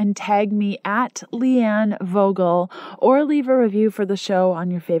pic and tag me at Leanne Vogel or leave a review for the show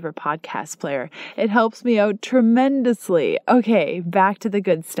on your favorite podcast player. It helps me out tremendously. Okay, back to the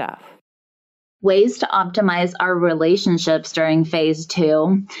good stuff. Ways to optimize our relationships during phase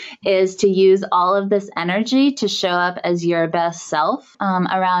two is to use all of this energy to show up as your best self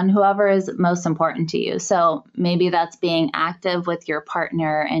around whoever is most important to you. So maybe that's being active with your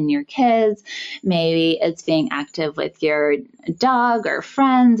partner and your kids. Maybe it's being active with your dog or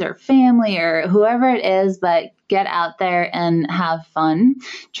friends or family or whoever it is, but get out there and have fun,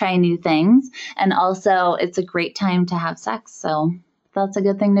 try new things. And also it's a great time to have sex. So that's a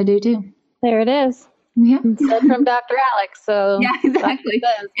good thing to do too. There it is. Yeah. Said from Dr. Alex. So yeah, exactly.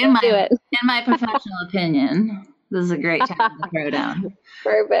 In my professional opinion, this is a great time to throw down.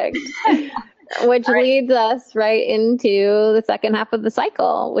 Perfect. Which leads us right into the second half of the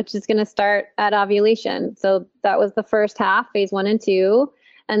cycle, which is going to start at ovulation. So that was the first half, phase 1 and 2.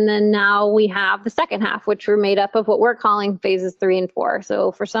 And then now we have the second half, which we're made up of what we're calling phases 3 and 4.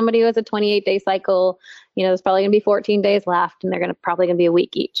 So for somebody who has a 28-day cycle, there's probably going to be 14 days left, and they're probably going to be a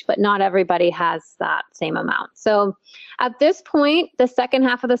week each, but not everybody has that same amount. So at this point, the second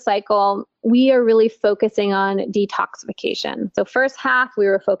half of the cycle, we are really focusing on detoxification. So first half, we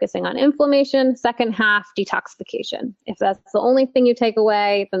were focusing on inflammation. Second half, detoxification. If that's the only thing you take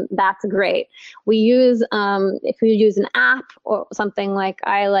away, then that's great. We use, if you use an app or something like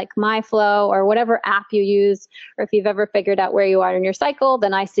I Like My Flow or whatever app you use, or if you've ever figured out where you are in your cycle,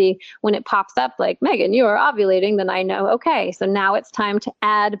 then I see when it pops up like, Megan, you me or ovulating, then I know, okay, so now it's time to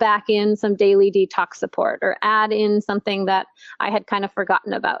add back in some daily detox support or add in something that I had kind of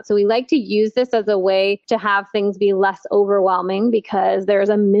forgotten about. So we like to use this as a way to have things be less overwhelming, because there's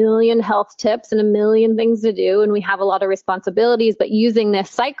a million health tips and a million things to do, and we have a lot of responsibilities. But using this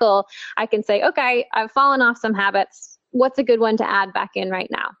cycle, I can say, okay, I've fallen off some habits. What's a good one to add back in right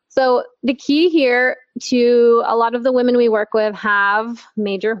now? So the key here to a lot of the women we work with have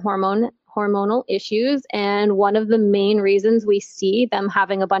major hormonal issues. And one of the main reasons we see them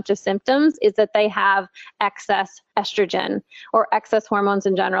having a bunch of symptoms is that they have excess estrogen or excess hormones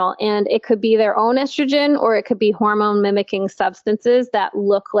in general. And it could be their own estrogen, or it could be hormone mimicking substances that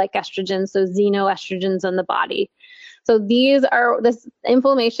look like estrogen. So xenoestrogens in the body. So this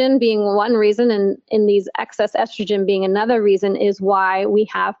inflammation being one reason, and in these excess estrogen being another reason, is why we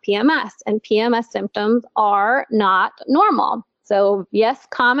have PMS. And PMS symptoms are not normal. So yes,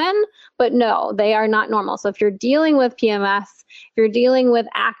 common, but no, they are not normal. So if you're dealing with PMS, if you're dealing with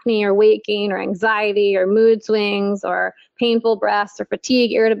acne or weight gain or anxiety or mood swings or painful breasts or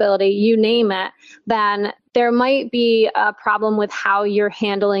fatigue, irritability, you name it, then there might be a problem with how you're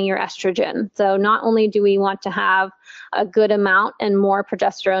handling your estrogen. So not only do we want to have a good amount and more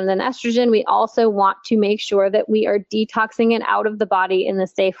progesterone than estrogen, we also want to make sure that we are detoxing it out of the body in a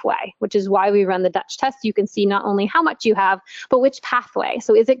safe way, which is why we run the Dutch test. You can see not only how much you have, but which pathway.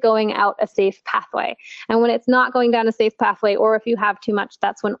 So is it going out a safe pathway? And when it's not going down a safe pathway, or if you have too much,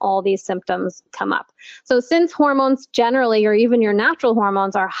 that's when all these symptoms come up. So since hormones generally, or even your natural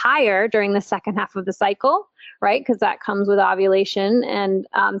hormones, are higher during the second half of the cycle, right? Because that comes with ovulation and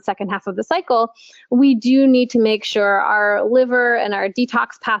second half of the cycle, we do need to make sure our liver and our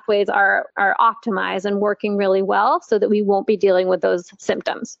detox pathways are optimized and working really well, so that we won't be dealing with those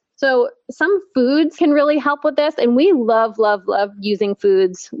symptoms. So some foods can really help with this, and we love using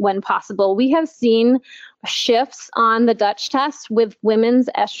foods when possible. We have seen shifts on the Dutch test with women's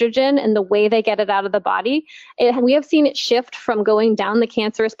estrogen and the way they get it out of the body. We have seen it shift from going down the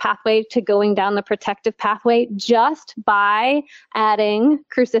cancerous pathway to going down the protective pathway just by adding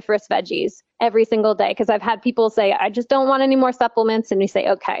cruciferous veggies every single day. Because I've had people say, I just don't want any more supplements. And we say,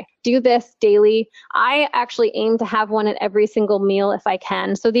 okay, do this daily. I actually aim to have one at every single meal if I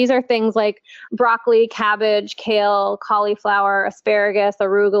can. So these are things like broccoli, cabbage, kale, cauliflower, asparagus,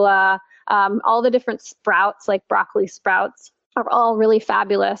 arugula, all the different sprouts like broccoli sprouts are all really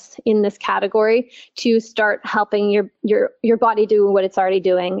fabulous in this category to start helping your body do what it's already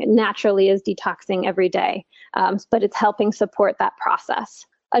doing. It naturally is detoxing every day, but it's helping support that process.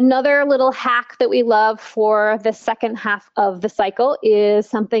 Another little hack that we love for the second half of the cycle is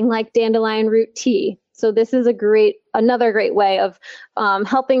something like dandelion root tea. So this is another great way of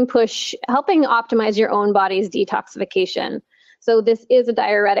helping optimize your own body's detoxification. So this is a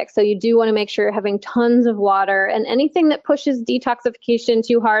diuretic, so you do want to make sure you're having tons of water, and anything that pushes detoxification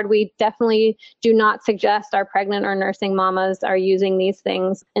too hard, we definitely do not suggest our pregnant or nursing mamas are using these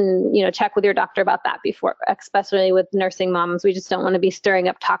things. And, check with your doctor about that before, especially with nursing moms. We just don't want to be stirring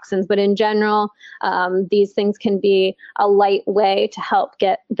up toxins. But in general, these things can be a light way to help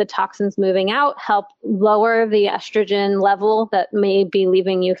get the toxins moving out, help lower the estrogen level that may be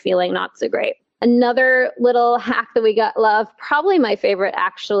leaving you feeling not so great. Another little hack that we love, probably my favorite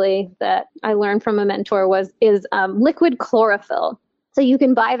actually, that I learned from a mentor is liquid chlorophyll. So you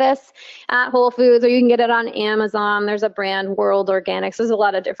can buy this at Whole Foods, or you can get it on Amazon. There's a brand, World Organics. There's a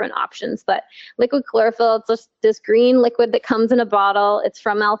lot of different options, but liquid chlorophyll, it's just this green liquid that comes in a bottle. It's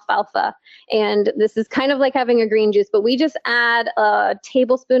from alfalfa. And this is kind of like having a green juice, but we just add a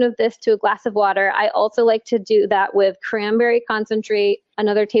tablespoon of this to a glass of water. I also like to do that with cranberry concentrate,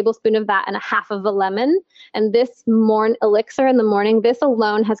 another tablespoon of that, and a half of a lemon. And this elixir in the morning, this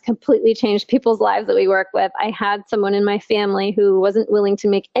alone has completely changed people's lives that we work with. I had someone in my family who wasn't willing to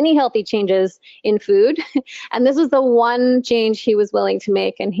make any healthy changes in food. And this was the one change he was willing to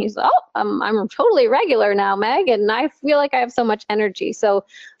make. And he's, I'm totally regular now, Meg, and I feel like I have so much energy. So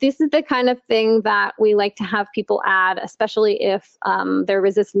this is the kind of thing that we like to have people add, especially if they're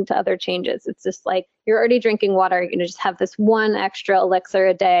resistant to other changes. It's just like, you're already drinking water, you just have this one extra elixir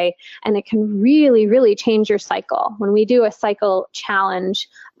a day, and it can really, really change your cycle. When we do a cycle challenge,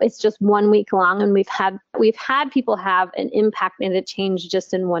 it's just 1 week long, and we've had people have an impact and a change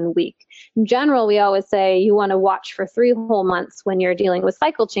just in 1 week. In general, we always say you want to watch for 3 whole months when you're dealing with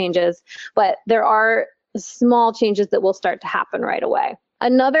cycle changes, but there are small changes that will start to happen right away.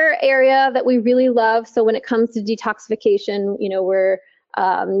 Another area that we really love, so when it comes to detoxification, we're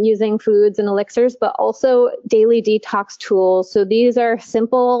using foods and elixirs, but also daily detox tools. So these are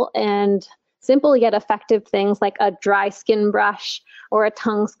simple and simple yet effective things like a dry skin brush or a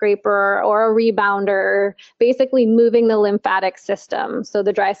tongue scraper or a rebounder, basically moving the lymphatic system. So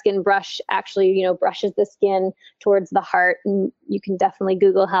the dry skin brush actually, brushes the skin towards the heart, and you can definitely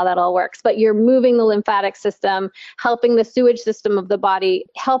Google how that all works. But you're moving the lymphatic system, helping the sewage system of the body,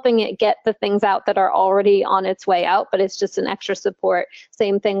 helping it get the things out that are already on its way out, but it's just an extra support.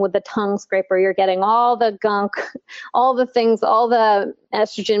 Same thing with the tongue scraper. You're getting all the gunk, all the things, all the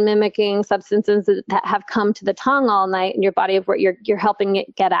estrogen mimicking substances that have come to the tongue all night in your body, of where you're helping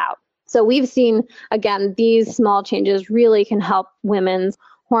it get out. So we've seen, again, these small changes really can help women's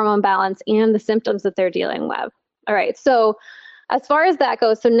hormone balance and the symptoms that they're dealing with. All right, so as far as that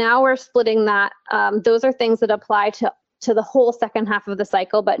goes, so now we're splitting that. Those are things that apply to the whole second half of the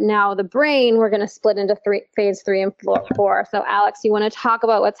cycle, but now the brain, we're going to split into phase 3 and 4. So Alex, you want to talk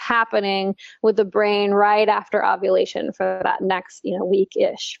about what's happening with the brain right after ovulation for that next,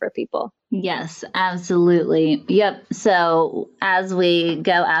 week-ish for people? Yes, absolutely. Yep. So as we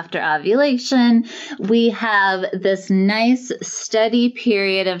go after ovulation, we have this nice steady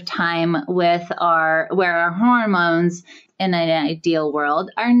period of time where our hormones in an ideal world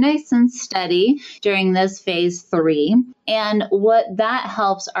are nice and steady during this phase 3. And what that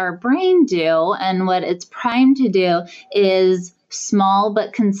helps our brain do, and what it's primed to do, is small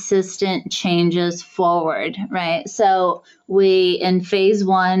but consistent changes forward, right? So in phase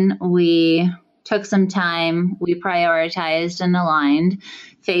 1, we took some time, we prioritized and aligned.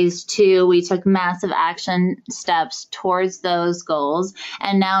 Phase 2, we took massive action steps towards those goals.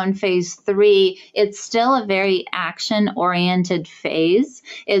 And now in phase 3, it's still a very action-oriented phase.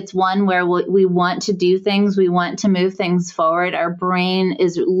 It's one where we want to do things, we want to move things forward. Our brain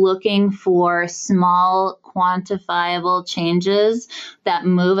is looking for small, quantifiable changes that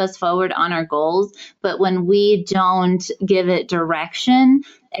move us forward on our goals. But when we don't give it direction,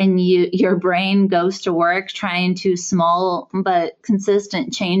 and your brain goes to work trying to small but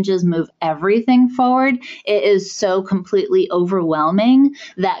consistent changes move everything forward, it is so completely overwhelming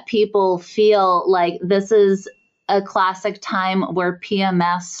that people feel like this is a classic time where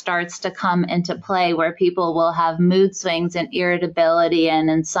PMS starts to come into play, where people will have mood swings and irritability and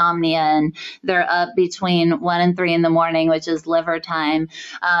insomnia, and they're up between 1 and 3 in the morning, which is liver time,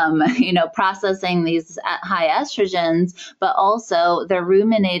 processing these high estrogens, but also they're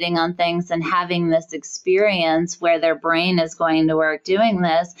ruminating on things and having this experience where their brain is going to work doing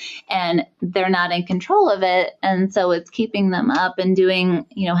this, and they're not in control of it. And so it's keeping them up and doing,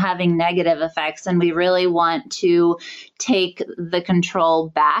 having negative effects. And we really want to take the control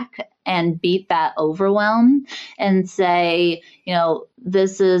back and beat that overwhelm and say,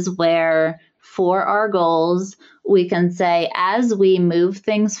 this is where for our goals, we can say, as we move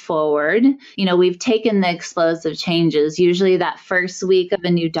things forward, we've taken the explosive changes. Usually that first week of a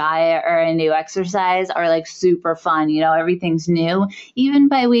new diet or a new exercise are like super fun. Everything's new. Even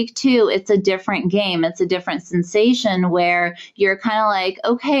by week 2, it's a different game. It's a different sensation where you're kind of like,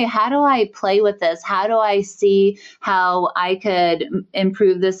 okay, how do I play with this? How do I see how I could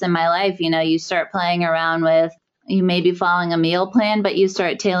improve this in my life? You start playing around with, you may be following a meal plan, but you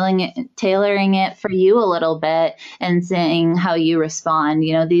start tailoring it for you a little bit and seeing how you respond.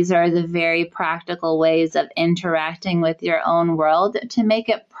 These are the very practical ways of interacting with your own world to make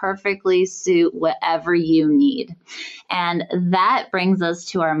it perfectly suit whatever you need. And that brings us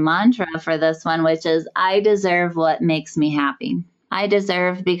to our mantra for this one, which is, I deserve what makes me happy. I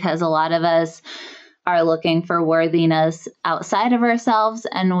deserve, because a lot of us are looking for worthiness outside of ourselves.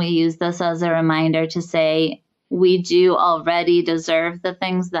 And we use this as a reminder to say, we do already deserve the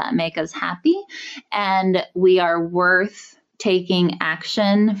things that make us happy, and we are worth taking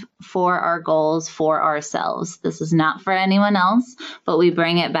action for our goals for ourselves. This is not for anyone else, but we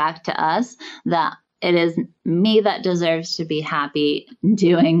bring it back to us that it is me that deserves to be happy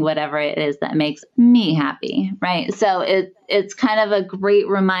doing whatever it is that makes me happy, right? So it's kind of a great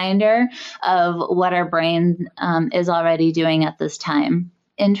reminder of what our brain is already doing at this time.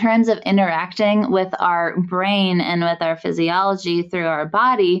 In terms of interacting with our brain and with our physiology through our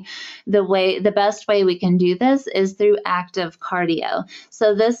body, the best way we can do this is through active cardio.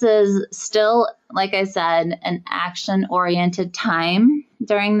 So this is still, like I said, an action-oriented time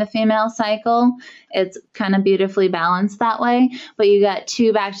during the female cycle. It's kind of beautifully balanced that way, but you got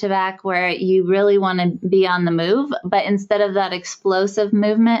 2 back-to-back where you really want to be on the move. But instead of that explosive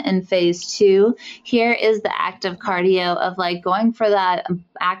movement in phase 2, here is the active cardio of like going for that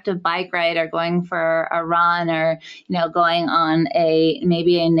active bike ride, or going for a run, or going on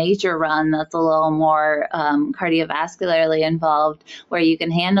maybe a nature run that's a little more cardiovascularly involved, where you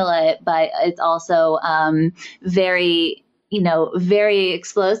can handle it, but it's also very very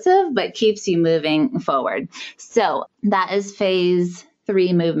explosive, but keeps you moving forward. So that is phase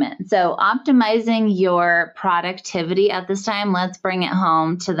 3 movement. So optimizing your productivity at this time, let's bring it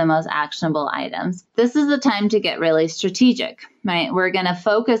home to the most actionable items. This is the time to get really strategic, right? We're going to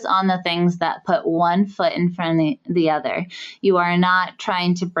focus on the things that put one foot in front of the other. You are not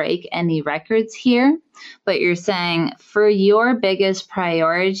trying to break any records here, but you're saying for your biggest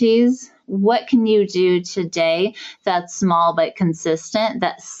priorities, what can you do today that's small but consistent,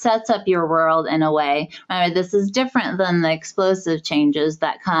 that sets up your world in a way? Remember, this is different than the explosive changes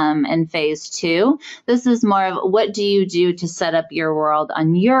that come in phase 2. This is more of what do you do to set up your world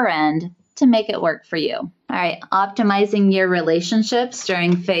on your end to make it work for you. All right, optimizing your relationships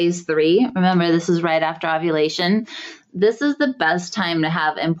during phase 3. Remember, this is right after ovulation. This is the best time to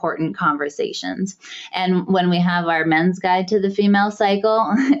have important conversations. And when we have our men's guide to the female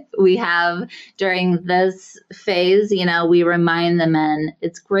cycle, we have during this phase, we remind the men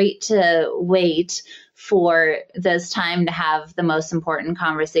it's great to wait for this time to have the most important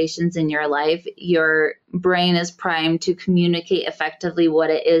conversations in your life. Your brain is primed to communicate effectively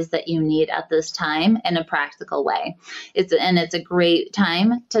what it is that you need at this time in a practical way. It's a great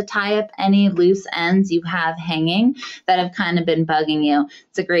time to tie up any loose ends you have hanging that have kind of been bugging you.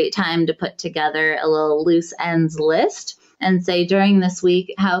 It's a great time to put together a little loose ends list and say, during this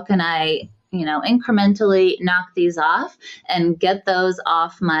week, how can I incrementally knock these off and get those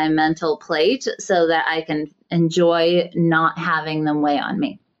off my mental plate so that I can enjoy not having them weigh on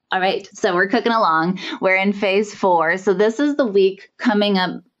me. All right, so we're cooking along. We're in phase 4. So this is the week coming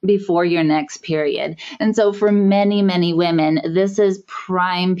up before your next period. And so for many, many women, this is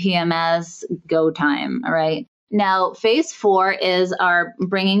prime PMS go time, all right? Now, phase 4 is our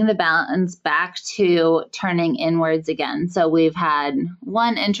bringing the balance back to turning inwards again. So we've had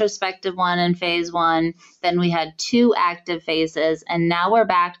one introspective one in phase 1, then we had 2 active phases, and now we're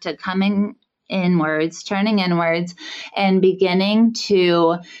back to coming inwards, turning inwards, and beginning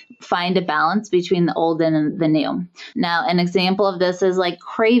to find a balance between the old and the new. Now, an example of this is like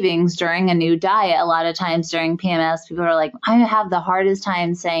cravings during a new diet. A lot of times during PMS, people are like, I have the hardest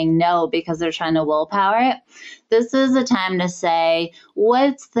time saying no because they're trying to willpower it. This is a time to say,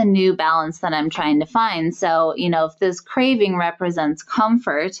 what's the new balance that I'm trying to find? So, if this craving represents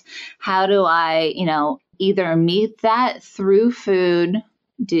comfort, how do I, either meet that through food?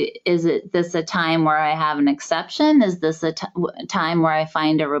 Is this a time where I have an exception? Is this a time where I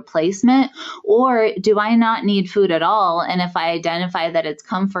find a replacement? Or do I not need food at all? And if I identify that it's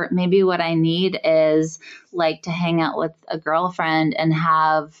comfort, maybe what I need is like to hang out with a girlfriend and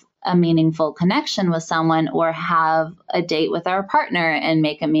have a meaningful connection with someone, or have a date with our partner and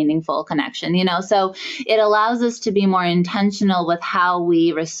make a meaningful connection, So it allows us to be more intentional with how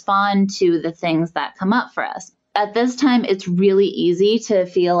we respond to the things that come up for us. At this time, it's really easy to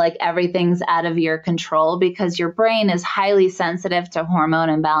feel like everything's out of your control because your brain is highly sensitive to hormone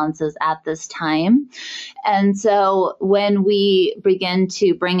imbalances at this time. And so when we begin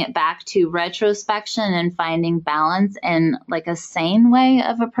to bring it back to retrospection and finding balance in like a sane way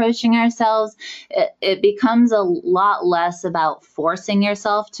of approaching ourselves, it becomes a lot less about forcing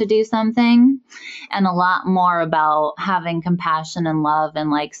yourself to do something and a lot more about having compassion and love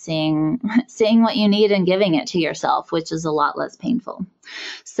and like seeing what you need and giving it to yourself, which is a lot less painful.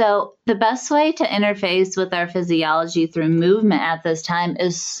 So the best way to interface with our physiology through movement at this time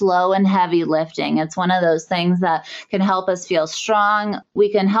is slow and heavy lifting. It's one of those things that can help us feel strong.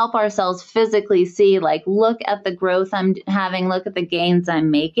 We can help ourselves physically see, like, look at the growth I'm having, look at the gains I'm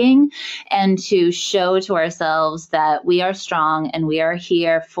making, and to show to ourselves that we are strong and we are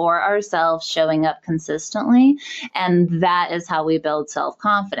here for ourselves, showing up consistently. And that is how we build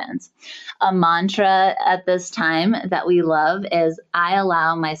self-confidence. A mantra at this time that we love is, I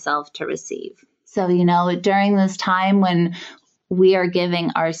allow myself to receive. So, during this time when we are giving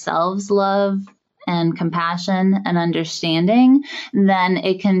ourselves love and compassion and understanding, then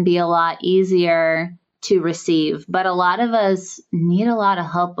it can be a lot easier to receive. But a lot of us need a lot of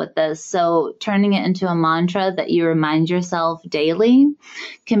help with this. So turning it into a mantra that you remind yourself daily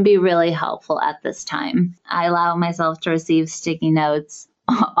can be really helpful at this time. I allow myself to receive sticky notes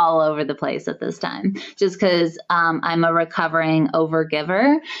all over the place at this time, just because I'm a recovering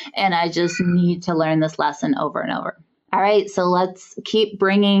overgiver and I just need to learn this lesson over and over. All right, so let's keep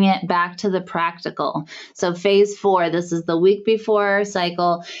bringing it back to the practical. So phase 4, this is the week before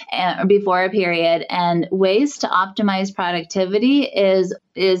cycle, before a period, and ways to optimize productivity is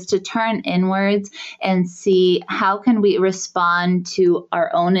to turn inwards and see how can we respond to our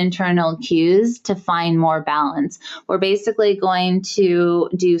own internal cues to find more balance. We're basically going to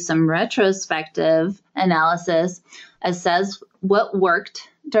do some retrospective analysis, assess what worked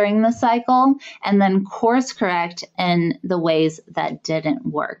during the cycle, and then course correct in the ways that didn't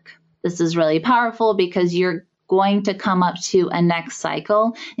work. This is really powerful because you're going to come up to a next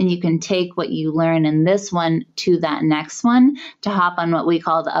cycle and you can take what you learn in this one to that next one to hop on what we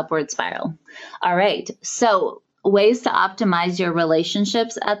call the upward spiral. All right, so ways to optimize your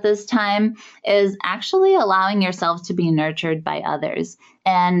relationships at this time is actually allowing yourself to be nurtured by others.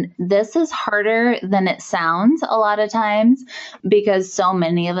 And this is harder than it sounds a lot of times because so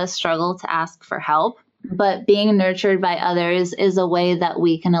many of us struggle to ask for help. But being nurtured by others is a way that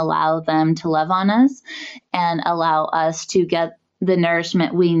we can allow them to love on us and allow us to get the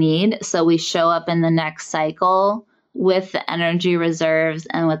nourishment we need so we show up in the next cycle with the energy reserves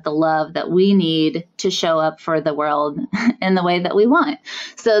and with the love that we need to show up for the world in the way that we want.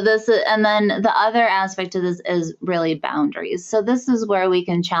 So and then the other aspect of this is really boundaries. So this is where we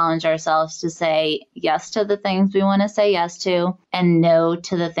can challenge ourselves to say yes to the things we want to say yes to and no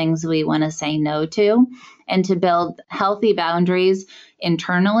to the things we want to say no to, and to build healthy boundaries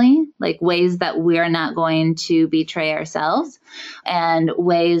internally, like ways that we're not going to betray ourselves and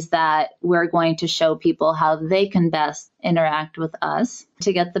ways that we're going to show people how they can best interact with us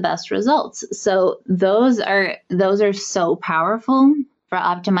to get the best results. So those are so powerful for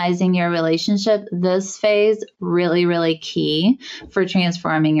optimizing your relationship. This phase really, really key for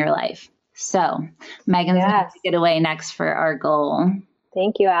transforming your life. So Megan's going to take it away next for our goal.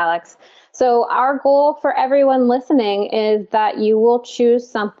 Thank you, Alex. So our goal for everyone listening is that you will choose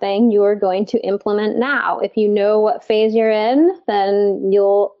something you are going to implement now. If you know what phase you're in, then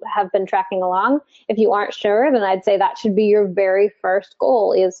you'll have been tracking along. If you aren't sure, then I'd say that should be your very first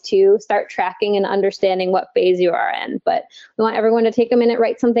goal, is to start tracking and understanding what phase you are in. But we want everyone to take a minute,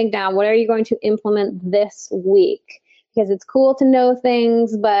 write something down. What are you going to implement this week? Because it's cool to know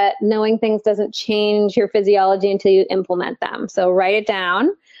things, but knowing things doesn't change your physiology until you implement them. So write it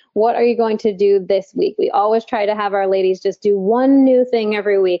down. What are you going to do this week? We always try to have our ladies just do one new thing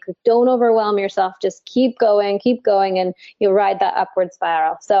every week. Don't overwhelm yourself. Just keep going, and you'll ride that upward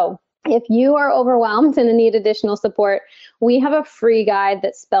spiral. So if you are overwhelmed and need additional support, we have a free guide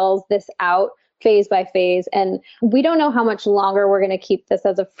that spells this out phase by phase. And we don't know how much longer we're going to keep this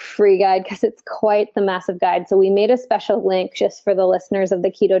as a free guide because it's quite the massive guide. So we made a special link just for the listeners of the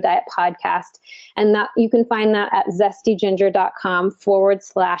Keto Diet podcast. And that you can find that at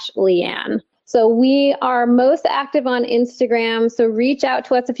zestyginger.com/Leanne. So we are most active on Instagram. So reach out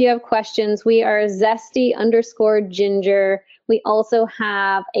to us if you have questions. We are Zesty_Ginger. We also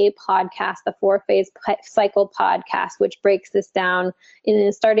have a podcast, the 4-Phase Cycle podcast, which breaks this down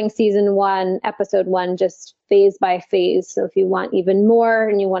in starting season 1, episode 1, just phase by phase. So if you want even more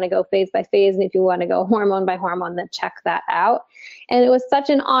and you want to go phase by phase, and if you want to go hormone by hormone, then check that out. And it was such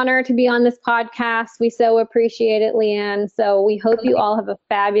an honor to be on this podcast. We so appreciate it, Leanne. So we hope you all have a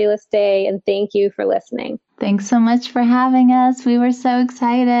fabulous day, and thank you for listening. Thanks so much for having us. We were so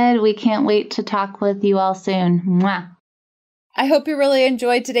excited. We can't wait to talk with you all soon. Mwah. I hope you really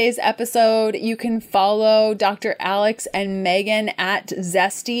enjoyed today's episode. You can follow Dr. Alex and Megan at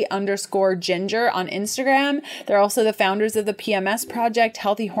Zesty_Ginger on Instagram. They're also the founders of the PMS Project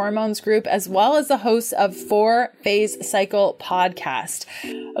Healthy Hormones Group, as well as the hosts of 4-Phase Cycle podcast.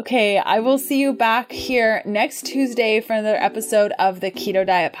 Okay, I will see you back here next Tuesday for another episode of the Keto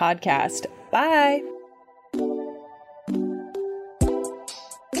Diet Podcast. Bye.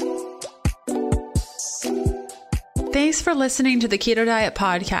 Thanks for listening to the Keto Diet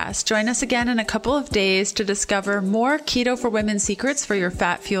Podcast. Join us again in a couple of days to discover more Keto for Women secrets for your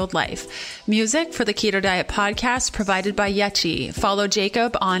fat-fueled life. Music for the Keto Diet Podcast provided by Yechi. Follow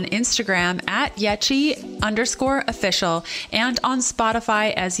Jacob on Instagram at Yechi_official and on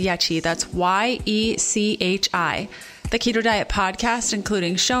Spotify as Yechi. That's YECHI. The Keto Diet Podcast,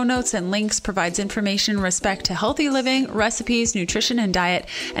 including show notes and links, provides information in respect to healthy living, recipes, nutrition, and diet,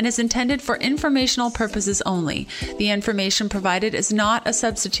 and is intended for informational purposes only. The information provided is not a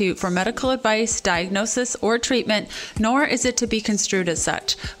substitute for medical advice, diagnosis, or treatment, nor is it to be construed as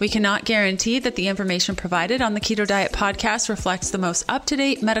such. We cannot guarantee that the information provided on the Keto Diet Podcast reflects the most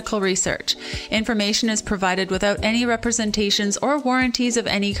up-to-date medical research. Information is provided without any representations or warranties of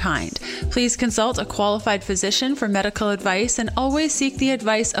any kind. Please consult a qualified physician for medical medical advice, and always seek the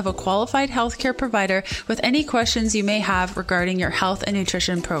advice of a qualified healthcare provider with any questions you may have regarding your health and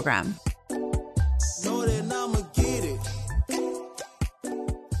nutrition program.